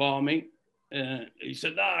later, he called me. And he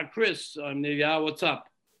said, Chris, yeah, what's up?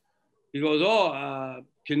 He goes,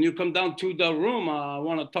 can you come down to the room? I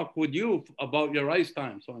want to talk with you about your ice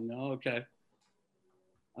time. So I'm okay.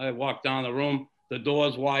 I walked down the room. The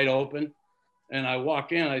door's wide open. And I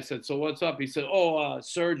walk in. I said, so what's up? He said,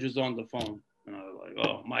 Serge is on the phone. And I was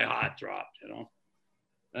like, my heart dropped,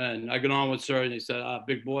 And I got on with Serge, and he said,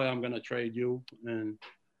 big boy, I'm going to trade you. And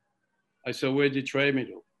I said, where'd you trade me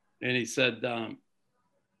to? And he said,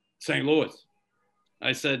 St. Louis.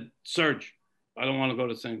 I said, Serge, I don't want to go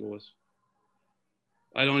to St. Louis.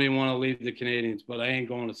 I don't even want to leave the Canadians, but I ain't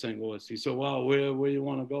going to St. Louis. He said, well, where do you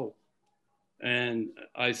want to go? And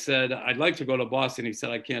I said, I'd like to go to Boston. He said,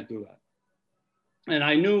 I can't do that. And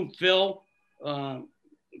I knew Phil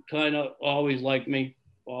kind of always liked me,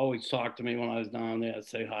 always talked to me when I was down there,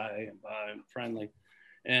 say hi and bye and friendly.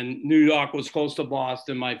 And New York was close to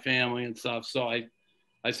Boston, my family and stuff. So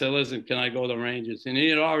I said, listen, can I go to the Rangers? And he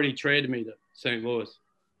had already traded me to St. Louis.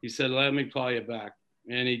 He said, let me call you back.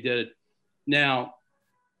 And he did it. Now,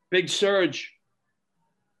 Big Serge,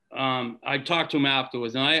 I talked to him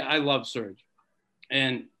afterwards, and I love Serge.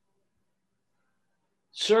 And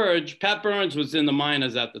Serge, Pat Burns was in the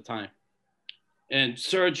minors at the time. And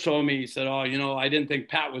Serge told me, he said, oh, I didn't think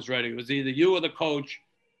Pat was ready. It was either you or the coach.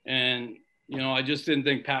 And, I just didn't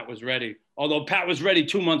think Pat was ready. Although Pat was ready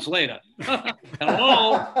 2 months later.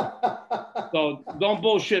 Hello? So don't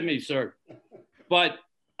bullshit me, Serge. But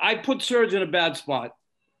I put Serge in a bad spot,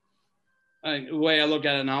 the way I look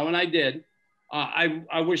at it now, and I did.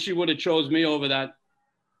 I wish he would have chose me over that,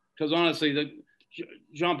 because honestly,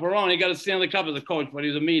 Jean Perron, he got a Stanley Cup as a coach, but he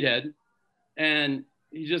was a meathead, and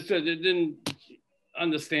he just didn't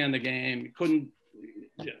understand the game. He couldn't.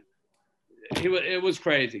 It was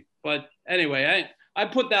crazy. But anyway, I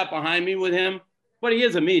put that behind me with him. But he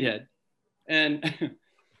is a meathead, and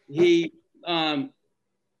he.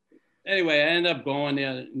 Anyway, I ended up going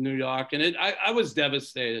there to New York, and I was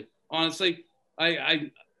devastated. Honestly,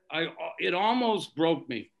 it almost broke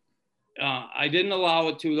me. I didn't allow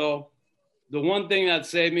it to, though. The one thing that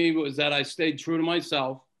saved me was that I stayed true to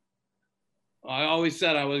myself. I always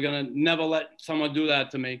said I was going to never let someone do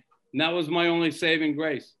that to me. And that was my only saving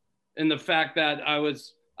grace. And the fact that I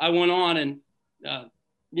went on and,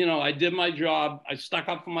 I did my job. I stuck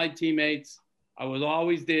up for my teammates. I was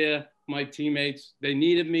always there. My teammates, they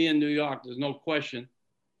needed me in New York. There's no question.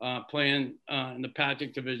 Playing in the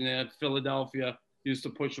Patrick division there at Philadelphia, used to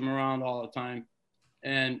push them around all the time.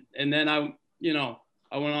 And then I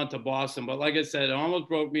went on to Boston. But like I said, it almost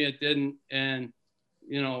broke me. It didn't. And,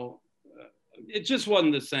 it just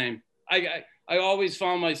wasn't the same. I always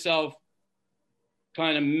found myself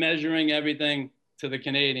kind of measuring everything to the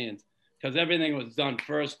Canadians, because everything was done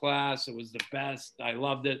first class. It was the best. I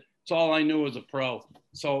loved it. It's all I knew as a pro.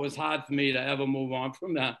 So it was hard for me to ever move on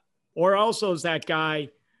from that. Or also is that guy,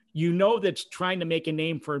 that's trying to make a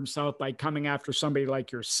name for himself by coming after somebody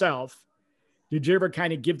like yourself. Did you ever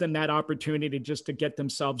kind of give them that opportunity just to get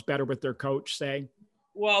themselves better with their coach, say?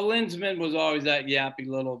 Well, Linsman was always that yappy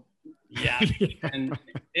little yappy.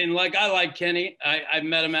 and like, I like Kenny. I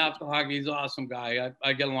met him after hockey. He's an awesome guy.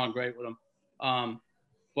 I get along great with him.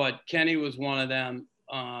 But Kenny was one of them.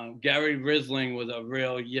 Gary Risling was a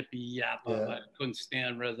real yippee yapper. Yeah. I couldn't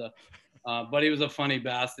stand Rizza. But he was a funny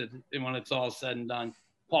bastard when it's all said and done.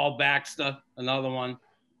 Paul Baxter, another one.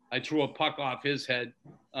 I threw a puck off his head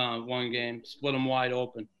one game, split him wide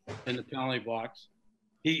open in the penalty box.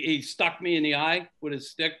 He stuck me in the eye with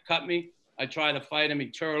his stick, cut me. I tried to fight him. He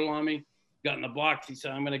turtled on me, got in the box. He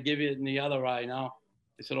said, I'm going to give you it in the other eye now.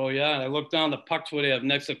 I said, oh, yeah. And I looked down, the pucks were there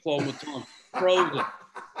next to Claude Mouton, frozen.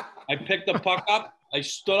 I picked the puck up. I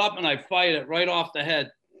stood up and I fired it right off the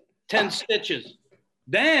head. 10 stitches.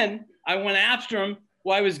 Then I went after him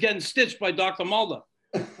while I was getting stitched by Dr. Mulder.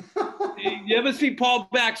 You ever see Paul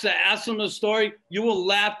Baxter ask him the story? You will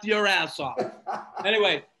laugh your ass off.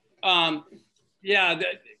 Anyway,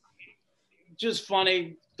 just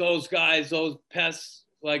funny, those guys, those pests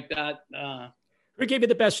like that. Who gave you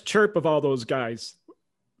the best chirp of all those guys?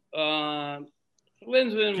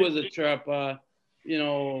 Linsman was a chirp.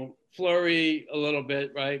 Flurry a little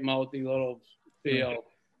bit, right? Mouthy little feel.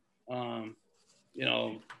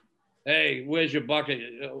 Hey, where's your bucket?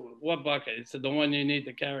 What bucket? It's the one you need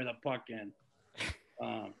to carry the puck in.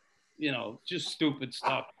 Just stupid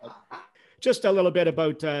stuff. Just a little bit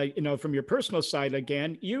about, from your personal side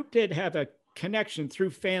again, you did have a connection through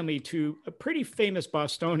family to a pretty famous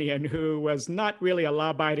Bostonian who was not really a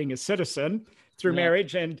law-abiding citizen through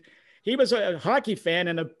marriage. And he was a hockey fan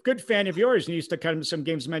and a good fan of yours, and used to come to some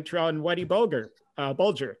games in Montreal and Whitey Bulger.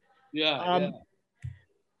 Yeah.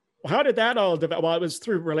 How did that all develop? Well, it was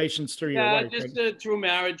through relations through your wife. Just through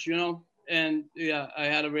marriage, and I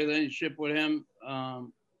had a relationship with him.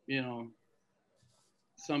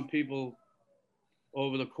 Some people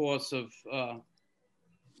over the course of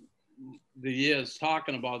the years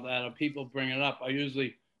talking about that, or people bring it up. I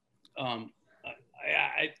usually,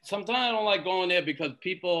 sometimes I don't like going there because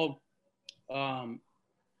people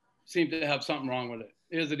seem to have something wrong with it.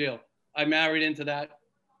 Here's the deal. I married into that.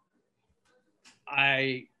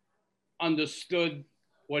 I understood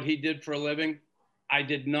what he did for a living. I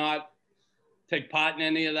did not take part in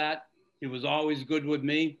any of that. He was always good with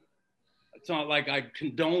me. It's not like I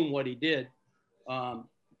condone what he did, and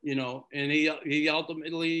he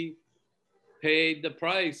ultimately paid the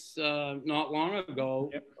price not long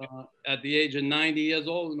ago at the age of 90 years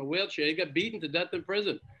old in a wheelchair. He got beaten to death in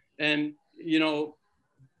prison. And, I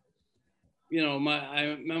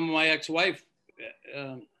remember my ex-wife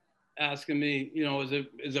asking me,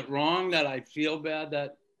 is it wrong that I feel bad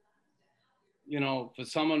that, for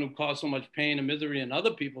someone who caused so much pain and misery in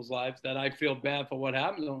other people's lives, that I feel bad for what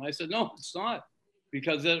happened to them? I said, no, it's not,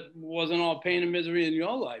 because it wasn't all pain and misery in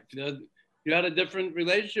your life. You had a different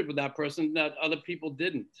relationship with that person that other people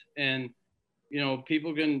didn't. And,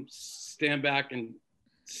 people can stand back and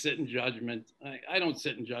sit in judgment. I don't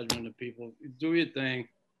sit in judgment of people. Do your thing.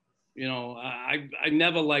 I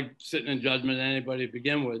never like sitting in judgment of anybody to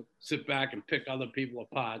begin with. Sit back and pick other people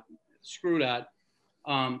apart. Screw that.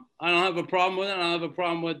 I don't have a problem with it. I don't have a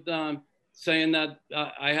problem with saying that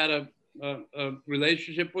I had a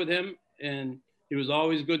relationship with him, and he was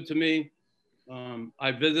always good to me.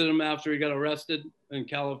 I visited him after he got arrested in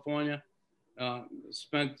California.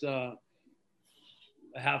 Spent a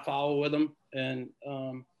half hour with him, and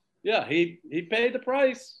he paid the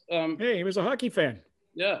price. Hey, he was a hockey fan.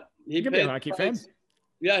 Yeah, he could be a hockey fan.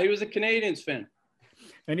 Yeah, he was a Canadiens fan.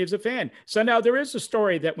 And he was a fan. So now there is a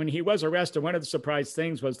story that when he was arrested, one of the surprise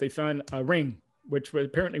things was they found a ring, which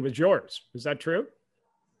apparently was yours. Is that true?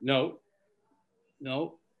 No.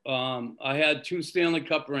 I had 2 Stanley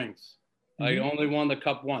Cup rings. I only won the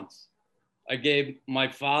cup once. I gave my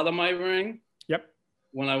father my ring. Yep.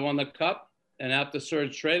 When I won the cup, and after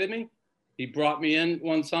Serge traded me, he brought me in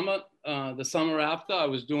one summer. The summer after, I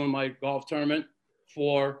was doing my golf tournament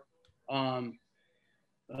for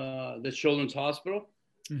the Children's Hospital.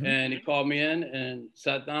 And he called me in and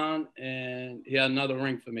sat down, and he had another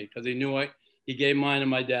ring for me because he knew he gave mine to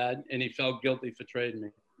my dad, and he felt guilty for trading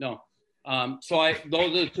me. No. So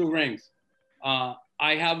those are the 2 rings.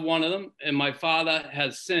 I have one of them, and my father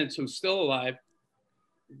has since, who's still alive,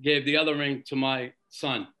 gave the other ring to my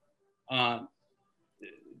son.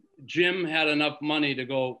 Jim had enough money to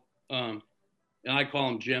go, and I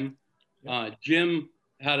call him Jim. Jim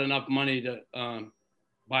had enough money to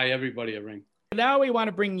buy everybody a ring. Now we want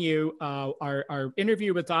to bring you our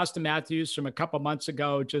interview with Auston Matthews from a couple months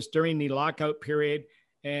ago, just during the lockout period,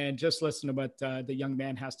 and just listen to what the young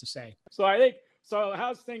man has to say. So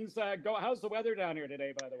how's things go? How's the weather down here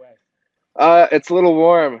today, by the way? It's a little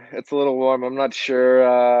warm. I'm not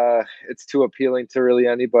sure it's too appealing to really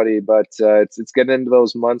anybody, but it's getting into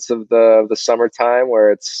those months of the summertime where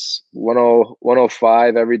it's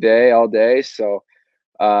 105 every day, all day. So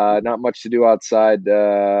not much to do outside,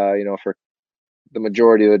 for the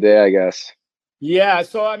majority of the day, I guess. Yeah.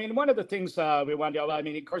 So, I mean, one of the things we want to,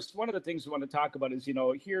 of course, one of the things we want to talk about is,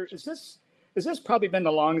 here, is this probably been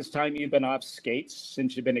the longest time you've been off skates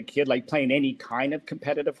since you've been a kid, like playing any kind of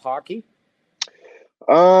competitive hockey?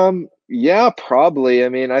 Yeah, probably. I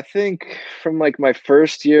mean, I think from like my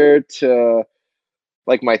first year to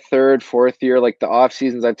like my 3rd, 4th year, like the off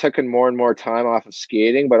seasons, I've taken more and more time off of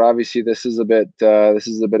skating, but obviously this is a bit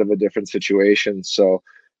of a different situation. So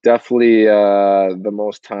definitely the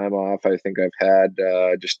most time off I think I've had,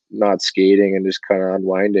 just not skating and just kind of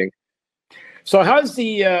unwinding. So how's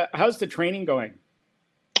the training going?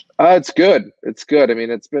 It's good. I mean,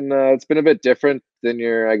 it's been a bit different than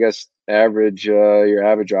your, I guess, average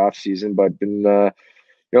off season, but been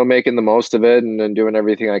making the most of it and doing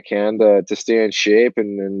everything I can to stay in shape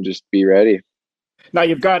and just be ready. Now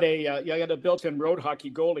you've got a built-in road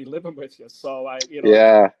hockey goalie living with you. So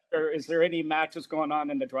yeah. Is there any matches going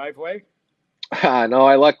on in the driveway? No,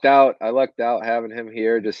 I lucked out having him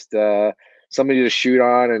here. Just somebody to shoot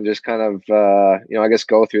on and just kind of I guess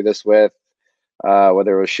go through this with.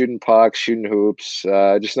 Whether it was shooting pucks, shooting hoops,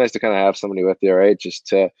 just nice to kind of have somebody with you, right? Just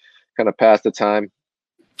to kind of pass the time.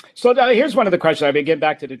 So here's one of the questions. I've been getting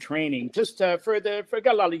back to the training. Just got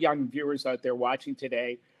a lot of young viewers out there watching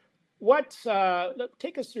today.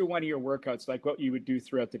 Take us through one of your workouts, like what you would do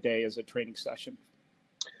throughout the day as a training session.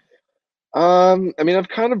 I mean, I've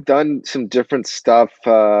kind of done some different stuff,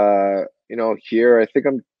 here. I think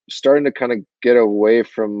I'm starting to kind of get away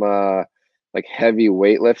from like heavy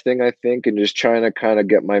weightlifting, I think, and just trying to kind of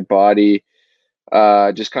get my body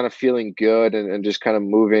just kind of feeling good and just kind of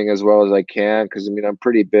moving as well as I can. Cause I mean, I'm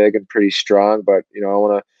pretty big and pretty strong, but I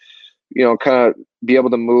want to, kind of be able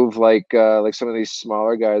to move like some of these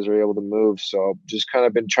smaller guys are able to move. So just kind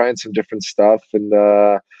of been trying some different stuff and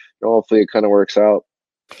hopefully it kind of works out.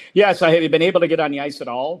 Yeah. So have you been able to get on the ice at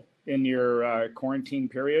all in your quarantine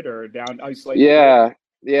period or down isolated? Yeah.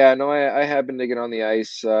 Yeah, no, I have been to get on the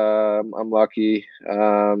ice. I'm lucky.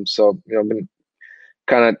 So, I've been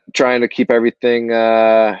kind of trying to keep everything,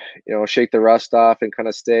 shake the rust off and kind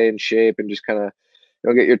of stay in shape and just kind of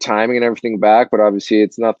get your timing and everything back, but obviously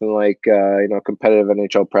it's nothing like competitive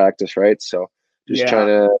NHL practice, right? So just trying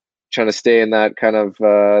to stay in that kind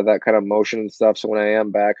of motion and stuff. So when I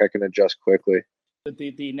am back, I can adjust quickly.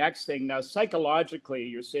 The next thing now, psychologically,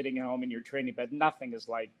 you're sitting at home and you're training, but nothing is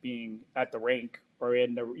like being at the rink or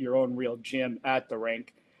in your own real gym at the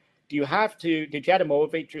rink. Did you have to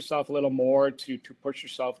motivate yourself a little more to push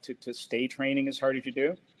yourself to stay training as hard as you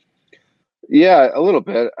do? Yeah, a little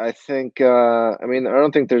bit. I think, I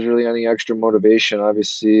don't think there's really any extra motivation.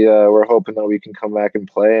 Obviously, we're hoping that we can come back and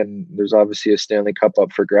play, and there's obviously a Stanley Cup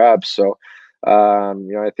up for grabs. So,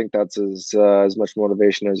 I think that's as much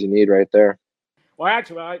motivation as you need right there. Well,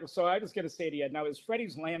 actually, I was going to say to you, now, as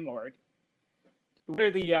Freddie's landlord,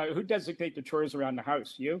 who designate the chores around the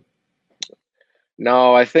house? You?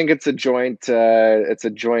 No, I think it's a joint.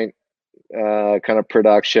 Kind of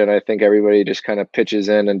production. I think everybody just kind of pitches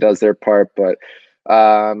in and does their part. But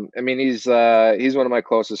he's one of my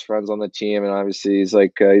closest friends on the team, and obviously he's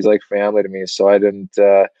like family to me. So I didn't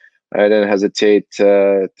hesitate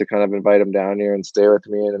to kind of invite him down here and stay with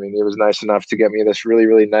me. And I mean, he was nice enough to get me this really,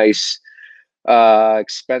 really nice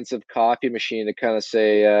expensive coffee machine to kind of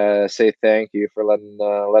say thank you for letting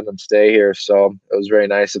him stay here. So it was very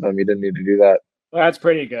nice of him. He didn't need to do that. Well, that's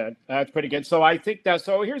pretty good. So I think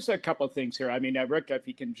so here's a couple of things here. I mean, Rick, if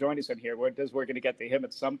he can join us in here, we're going to get to him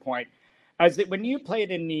at some point. When you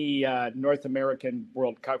played in the North American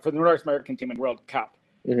World Cup for the North American team in World Cup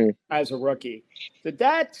as a rookie, did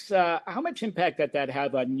that how much impact did that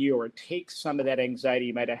have on you, or take some of that anxiety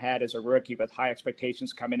you might have had as a rookie with high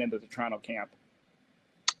expectations coming into the Toronto camp?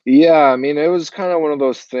 Yeah, I mean, it was kind of one of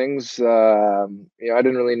those things. I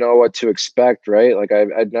didn't really know what to expect, right? Like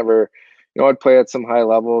I'd never. I'd play at some high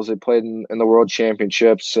levels. I played in the World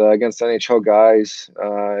Championships against NHL guys.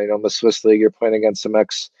 In the Swiss League, you're playing against some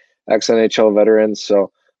ex-NHL veterans. So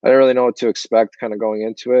I didn't really know what to expect kind of going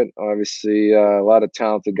into it. Obviously, a lot of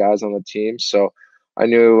talented guys on the team. So I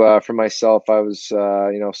knew for myself, I was,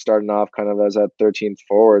 starting off kind of as that 13th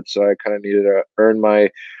forward. So I kind of needed to earn my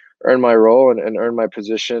role and earn my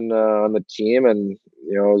position on the team. And,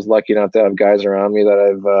 I was lucky enough to have guys around me that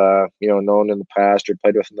I've, known in the past or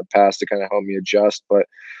played with in the past to kind of help me adjust. But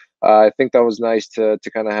I think that was nice to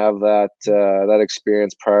kind of have that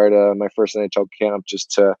experience prior to my first NHL camp,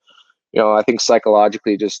 just to, I think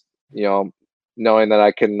psychologically just, knowing that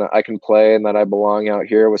I can play and that I belong out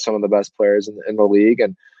here with some of the best players in the league,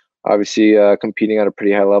 and obviously competing at a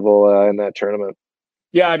pretty high level in that tournament.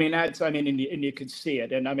 Yeah, I mean, and you could see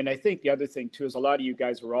it. And I mean, I think the other thing too is a lot of you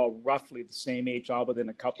guys were all roughly the same age, all within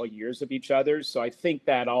a couple of years of each other. So I think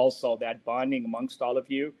that bonding amongst all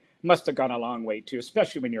of you must have gone a long way too,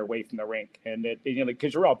 especially when you're away from the rink, and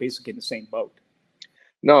because you're all basically in the same boat.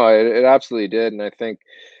 No, it absolutely did. And I think,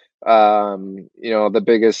 the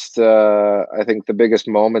biggest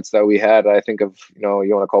moments that we had, I think of, you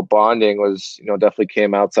want to call bonding, was, definitely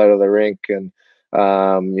came outside of the rink, and,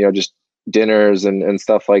 just dinners and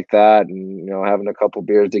stuff like that, and having a couple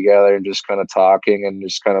beers together and just kind of talking and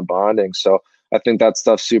just kind of bonding. So I think that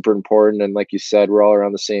stuff's super important. And like you said, we're all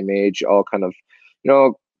around the same age, all kind of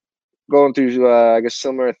going through I guess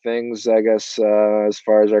similar things, as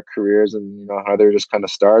far as our careers and how they're just kind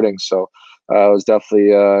of starting. So it was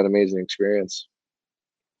definitely an amazing experience.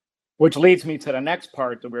 Which leads me to the next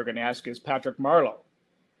part that we're going to ask is Patrick Marleau.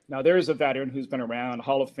 Now, there's a veteran who's been around,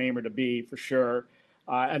 Hall of Famer to be for sure.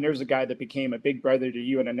 And there's a guy that became a big brother to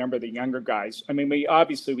you and a number of the younger guys. I mean, we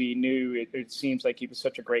knew it seems like he was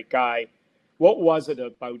such a great guy. What was it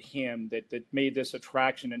about him that made this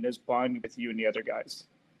attraction and this bond with you and the other guys?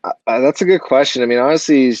 That's a good question. I mean,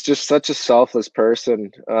 honestly, he's just such a selfless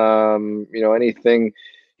person. Anything,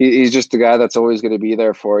 he's just the guy that's always going to be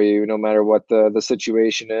there for you, no matter what the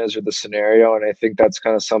situation is or the scenario. And I think that's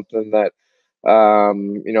kind of something that, a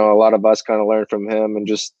lot of us kind of learned from him, and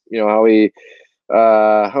just,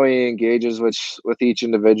 how he engages with each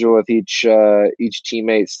individual, with each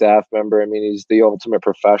teammate, staff member. I mean, he's the ultimate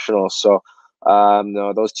professional. So,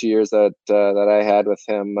 those 2 years that I had with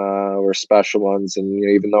him were special ones. And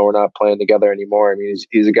even though we're not playing together anymore, I mean,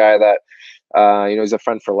 he's a guy that he's a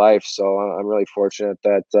friend for life. So I'm really fortunate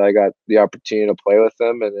that I got the opportunity to play with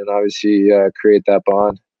him, and then obviously create that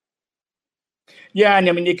bond. Yeah, and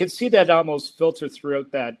I mean, you could see that almost filter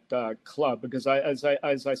throughout that club, because as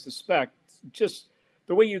I suspect, just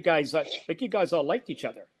the way you guys you guys all liked each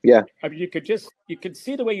other. Yeah. I mean, you could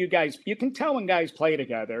see the way you can tell when guys play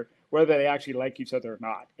together whether they actually like each other or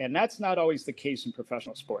not, and that's not always the case in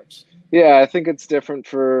professional sports. Yeah, I think it's different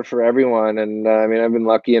for everyone, and I mean, I've been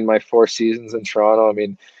lucky in my 4 seasons in Toronto. I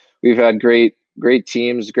mean, we've had great great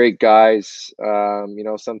teams, great guys.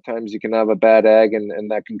 Sometimes you can have a bad egg,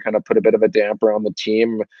 and that can kind of put a bit of a damper on the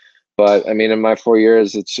team. But I mean, in my 4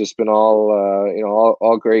 years, it's just been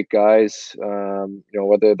all great guys.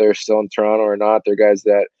 Whether they're still in Toronto or not, they're guys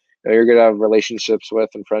that you're gonna have relationships with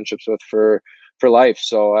and friendships with for life.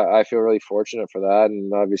 So I feel really fortunate for that,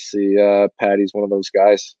 and obviously, Patty's one of those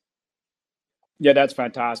guys. Yeah, that's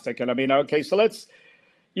fantastic. And I mean, okay, so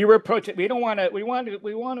you were approaching. We want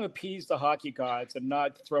to appease the hockey gods and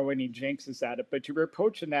not throw any jinxes at it, but you were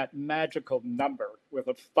approaching that magical number with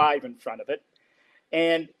a 5 in front of it.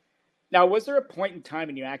 And now, was there a point in time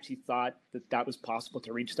when you actually thought that was possible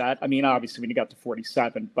to reach that? I mean, obviously when you got to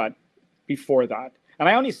 47, but before that. And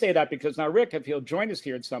I only say that because now Rick, if he'll join us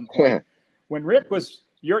here at some point, when Rick was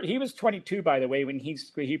he was 22, by the way, when he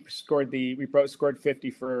scored scored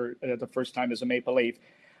 50 for the first time as a Maple Leaf.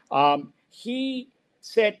 He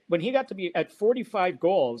said when he got to be at 45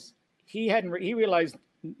 goals, he realized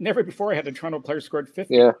never before had a Toronto player scored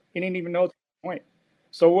 50. Yeah. He didn't even know at that point.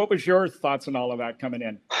 So what was your thoughts on all of that coming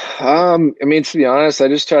in? I mean, to be honest, I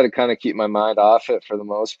just try to kind of keep my mind off it for the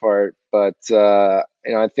most part. But I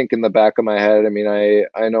think in the back of my head, I mean,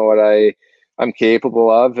 I know what I'm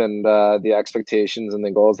capable of, and the expectations and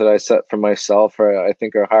the goals that I set for myself I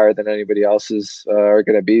think are higher than anybody else's are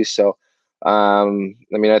going to be. So, I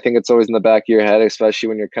mean, I think it's always in the back of your head, especially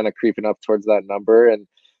when you're kind of creeping up towards that number. And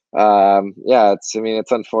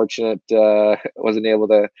it's unfortunate I wasn't able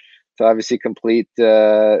to obviously complete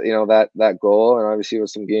that goal, and obviously with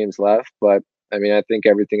some games left. But I mean, I think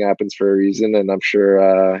everything happens for a reason, and I'm sure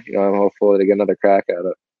I'm hopeful to get another crack at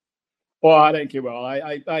it. Well, I think you will.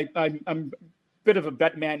 I'm a bit of a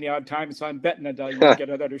bet man the odd time, so I'm betting that you get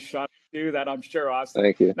another shot to do that. I'm sure, Austin.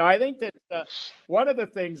 Thank you. Now, I think that one of the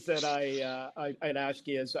things that I'd ask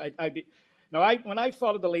you is when I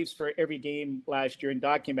followed the Leafs for every game last year and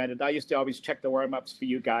documented, I used to always check the warm-ups for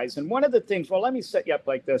you guys. And one of the things, well, let me set you up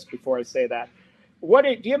like this before I say that.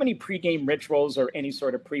 Do you have any pregame rituals or any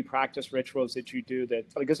sort of pre-practice rituals that you do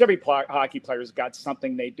because every hockey player's got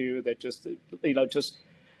something they do that just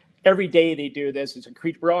every day they do this.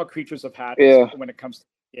 We're all creatures of habit when it comes to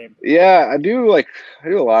the game. Yeah, I do a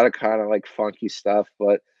lot of kind of like funky stuff,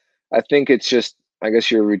 but I think it's just, I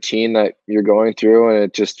guess, your routine that you're going through, and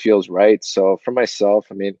it just feels right. So for myself,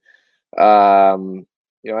 I mean, I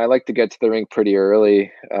like to get to the rink pretty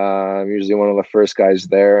early. I'm usually one of the first guys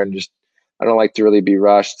there, and I don't like to really be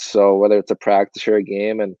rushed. So whether it's a practice or a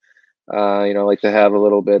game, and I like to have a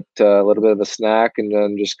little bit of a snack, and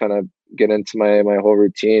then just kind of get into my whole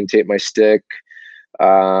routine, tape my stick,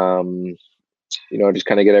 just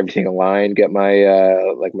kind of get everything aligned, get my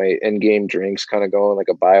my in-game drinks kind of going, like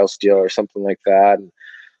a BioSteel or something like that. And,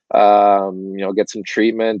 get some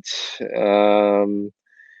treatment,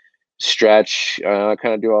 stretch, kind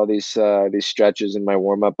of do all these stretches in my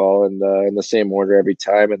warm-up all in the same order every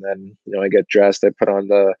time. And then, I get dressed, I put on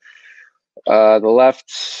the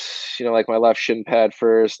left, like my left shin pad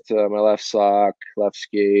first, my left sock, left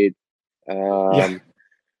skate,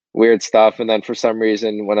 weird stuff. And then for some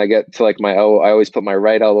reason, when I get to like my elbow, I always put my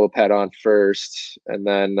right elbow pad on first. And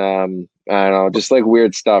then, I don't know, just like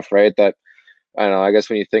weird stuff, right? That, I don't know, I guess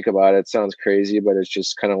when you think about it, it sounds crazy, but it's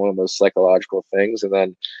just kind of one of those psychological things. And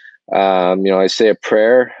then, I say a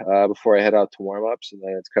prayer before I head out to warm-ups, and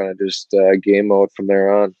then it's kind of just game mode from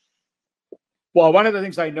there on. Well, one of the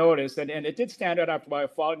things I noticed, and it did stand out after a while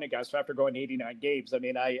following you guys, after going 89 games. I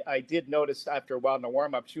mean, I did notice after a while in the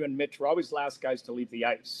warm-ups, you and Mitch were always the last guys to leave the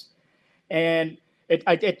ice. And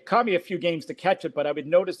it caught me a few games to catch it, but I would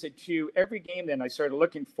notice that every game then I started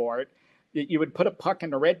looking for it, that you would put a puck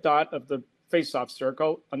in the red dot of the face-off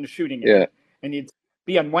circle on the shooting end, and you'd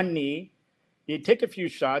be on one knee, you'd take a few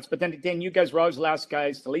shots, but then you guys were always the last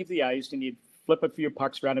guys to leave the ice, and you'd flip a few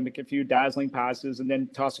pucks around and make a few dazzling passes, and then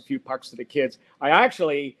toss a few pucks to the kids. I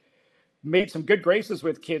actually made some good graces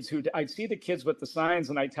with kids I'd see the kids with the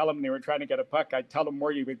signs, and I'd tell them they were trying to get a puck. I'd tell them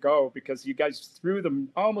where you would go because you guys threw them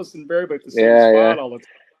almost invariably at the same spot all the time.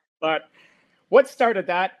 But what started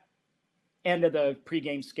that end of the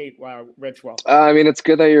pregame skate ritual? I mean, it's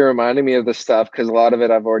good that you're reminding me of this stuff because a lot of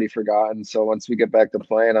it I've already forgotten. So once we get back to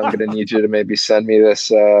playing, I'm going to need you to maybe send me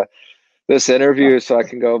this interview so I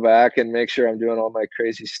can go back and make sure I'm doing all my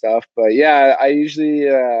crazy stuff. But yeah, I usually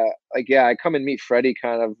I come and meet Freddie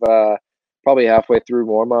kind of probably halfway through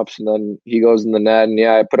warm-ups, and then he goes in the net, and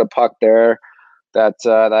I put a puck there that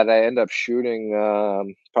I end up shooting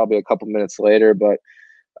probably a couple minutes later. But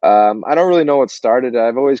I don't really know what started it.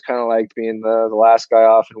 I've always kind of liked being the last guy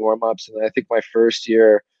off in warm-ups, and I think my first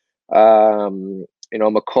year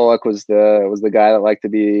McCulloch was the guy that liked to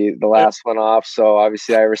be the last one off. So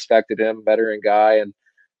obviously I respected him, veteran guy. And,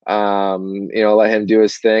 let him do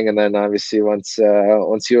his thing. And then obviously once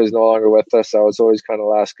he was no longer with us, I was always kind of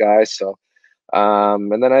last guy. So,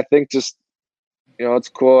 and then I think just, it's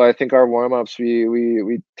cool. I think our warm-ups,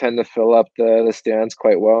 we tend to fill up the stands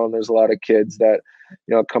quite well. And there's a lot of kids that,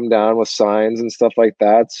 come down with signs and stuff like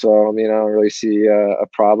that. So, I don't really see a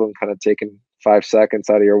problem kind of taking 5 seconds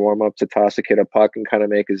out of your warm-up to toss a kid a puck and kind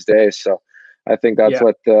of make his day. So I think that's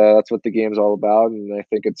what the game's all about. And I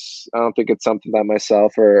don't think it's something that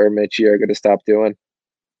myself or Mitchie are going to stop doing.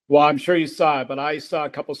 Well, I'm sure you saw it, but I saw a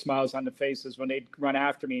couple smiles on the faces when they'd run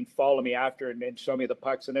after me and follow me after and show me the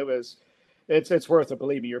pucks. And it's worth it.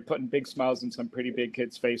 Believe me, you're putting big smiles in some pretty big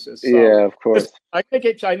kids' faces. So yeah, of course.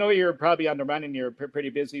 I know you're probably on the run and you're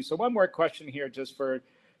pretty busy. So one more question here, just for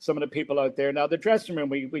some of the people out there. Now, the dressing room,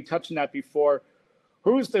 we touched on that before.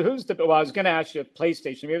 Well, I was going to ask you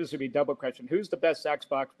PlayStation. Maybe this would be a double question. Who's the best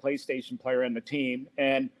Xbox PlayStation player in the team?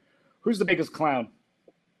 And who's the biggest clown?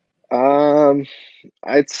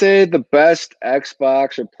 I'd say the best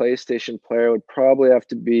Xbox or PlayStation player would probably have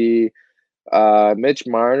to be Mitch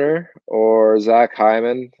Marner or Zach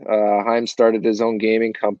Hyman. Hyman started his own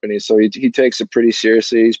gaming company, so he takes it pretty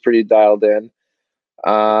seriously. He's pretty dialed in.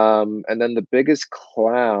 And then the biggest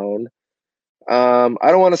clown, I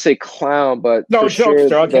don't want to say clown, but no, for jokester.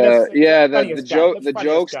 sure,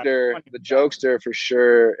 The jokester for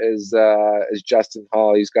sure is Justin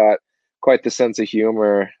Hall. He's got quite the sense of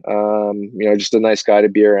humor. Just a nice guy to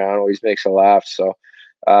be around. Always makes a laugh. So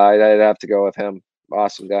I'd have to go with him.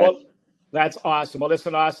 Awesome guy. Well, that's awesome. Well,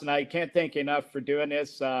 listen, Austin, I can't thank you enough for doing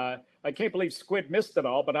this. I can't believe Squid missed it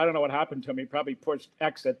all, but I don't know what happened to him. He probably pushed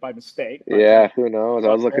exit by mistake. Yeah, who knows? I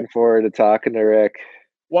was looking forward to talking to Rick.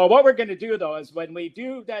 Well, what we're going to do, though, is when we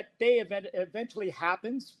do that day event eventually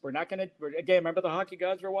happens, we're not going to, again, remember the hockey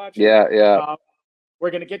gods we're watching? Yeah.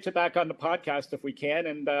 We're going to get you back on the podcast if we can,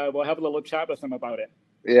 and we'll have a little chat with them about it.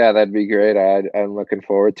 Yeah, that'd be great. I'm looking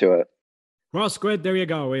forward to it. Well, Squid, there you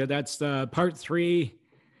go. That's part 3.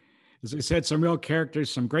 As I said, some real characters,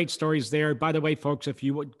 some great stories there. By the way, folks, if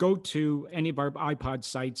you would go to any of our iPod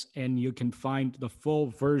sites and you can find the full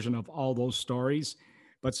version of all those stories,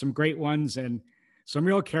 but some great ones and some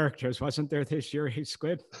real characters. Wasn't there this year, hey,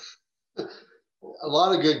 Squid? A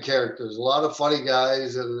lot of good characters, a lot of funny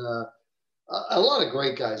guys, and a lot of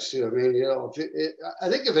great guys too. I mean, I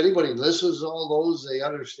think if anybody listens to all those, they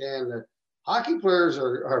understand that hockey players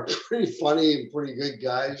are pretty funny and pretty good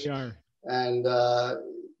guys. They are. And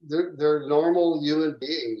they're normal human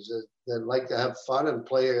beings that like to have fun and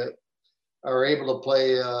are able to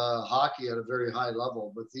play hockey at a very high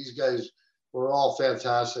level. But these guys were all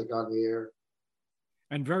fantastic on the air.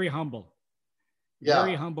 And very humble. Yeah.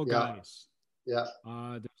 Very humble guys. Yeah.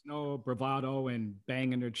 There's no bravado and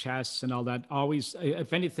banging their chests and all that. Always,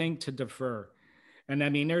 if anything, to defer. And I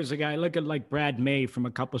mean, there's a guy, look at like Brad May from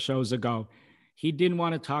a couple shows ago. He didn't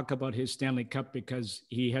want to talk about his Stanley Cup because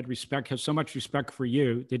he had so much respect for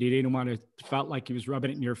you that he didn't want to, felt like he was rubbing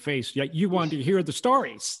it in your face. Yet you wanted to hear the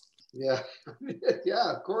stories. Yeah.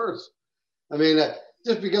 Yeah, of course. I mean,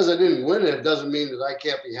 just because I didn't win it doesn't mean that I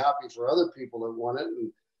can't be happy for other people that won it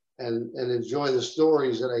and enjoy the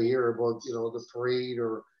stories that I hear about, the parade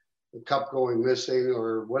or the cup going missing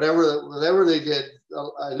or whatever they did.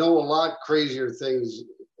 I know a lot crazier things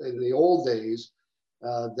in the old days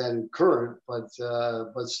than current, but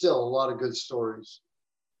still a lot of good stories.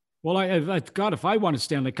 Well, God, if I won a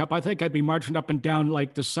Stanley Cup, I think I'd be marching up and down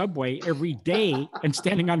like the subway every day and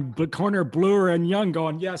standing on the corner of Bloor and Young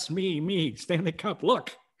going, yes, me, Stanley Cup,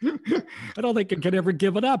 look. I don't think I could ever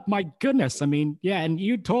give it up. My goodness. I mean, yeah, and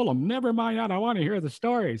you told him, never mind that. I want to hear the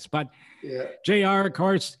stories. But yeah. JR, of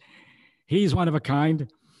course, he's one of a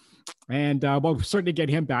kind. And we'll certainly get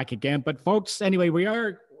him back again. But folks, anyway,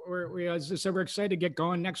 as I said, we're excited to get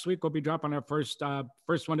going. Next week, we'll be dropping our first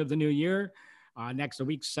one of the new year. Next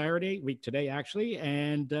week, week today, actually.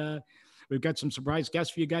 And we've got some surprise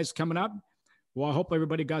guests for you guys coming up. Well, I hope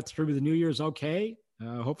everybody got through the New Year's okay.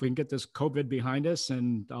 Hopefully we can get this COVID behind us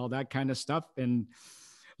and all that kind of stuff. And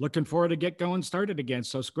looking forward to get going started again.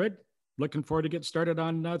 So Squid, looking forward to get started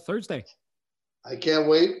on Thursday. I can't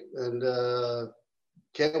wait. And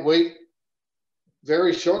can't wait.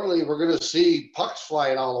 Very shortly, we're going to see pucks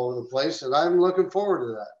flying all over the place. And I'm looking forward to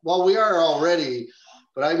that. Well, we are already,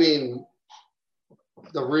 but I mean,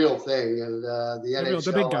 the real thing. And the NHL,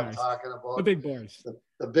 the big guys. I'm talking about. The big boys.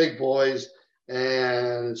 The big boys.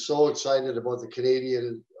 And so excited about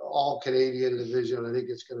the all Canadian division. I think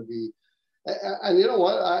it's going to be, and you know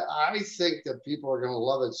what? I think that people are going to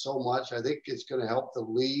love it so much. I think it's going to help the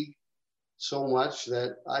league so much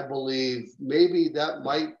that I believe maybe that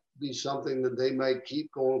might be something that they might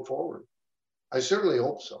keep going forward. I certainly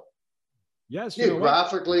hope so. Yes.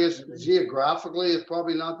 Geographically, it's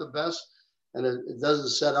probably not the best, and it doesn't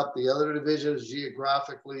set up the other divisions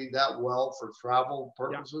geographically that well for travel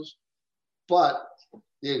purposes. Yeah. But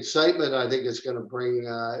the excitement I think it's going to bring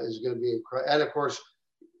is going to be incredible. And of course,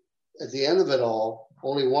 at the end of it all,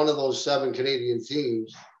 only one of those 7 Canadian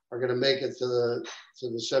teams are going to make it to the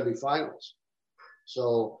semifinals.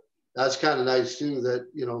 So that's kind of nice too, that,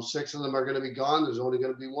 6 of them are going to be gone. There's only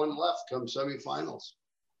going to be 1 left come semifinals.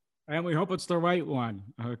 And we hope it's the right one.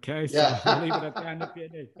 Okay. So yeah. We'll leave it at that.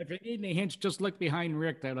 If you need any hints, just look behind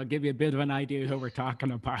Rick. That'll give you a bit of an idea who we're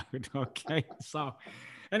talking about. Okay. So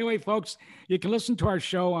anyway, folks, you can listen to our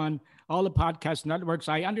show on all the podcast networks.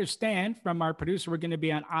 I understand from our producer, we're going to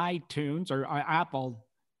be on iTunes or Apple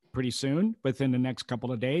pretty soon, within the next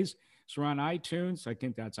couple of days. So we're on iTunes. I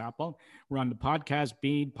think that's Apple. We're on the podcast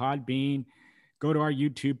Bean, Podbean. Go to our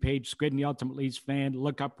YouTube page, Squid and the Ultimate Leafs Fan.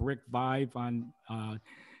 Look up Rick Vaive on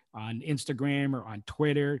Instagram or on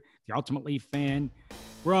Twitter, the Ultimate Leaf Fan.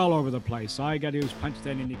 We're all over the place. All you got to do is punch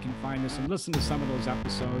that in. You can find us and listen to some of those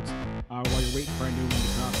episodes while you're waiting for a new one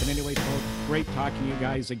to drop. But anyway, folks, great talking to you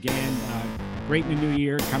guys again. Great new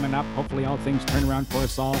year coming up. Hopefully all things turn around for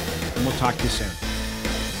us all. And we'll talk to you soon.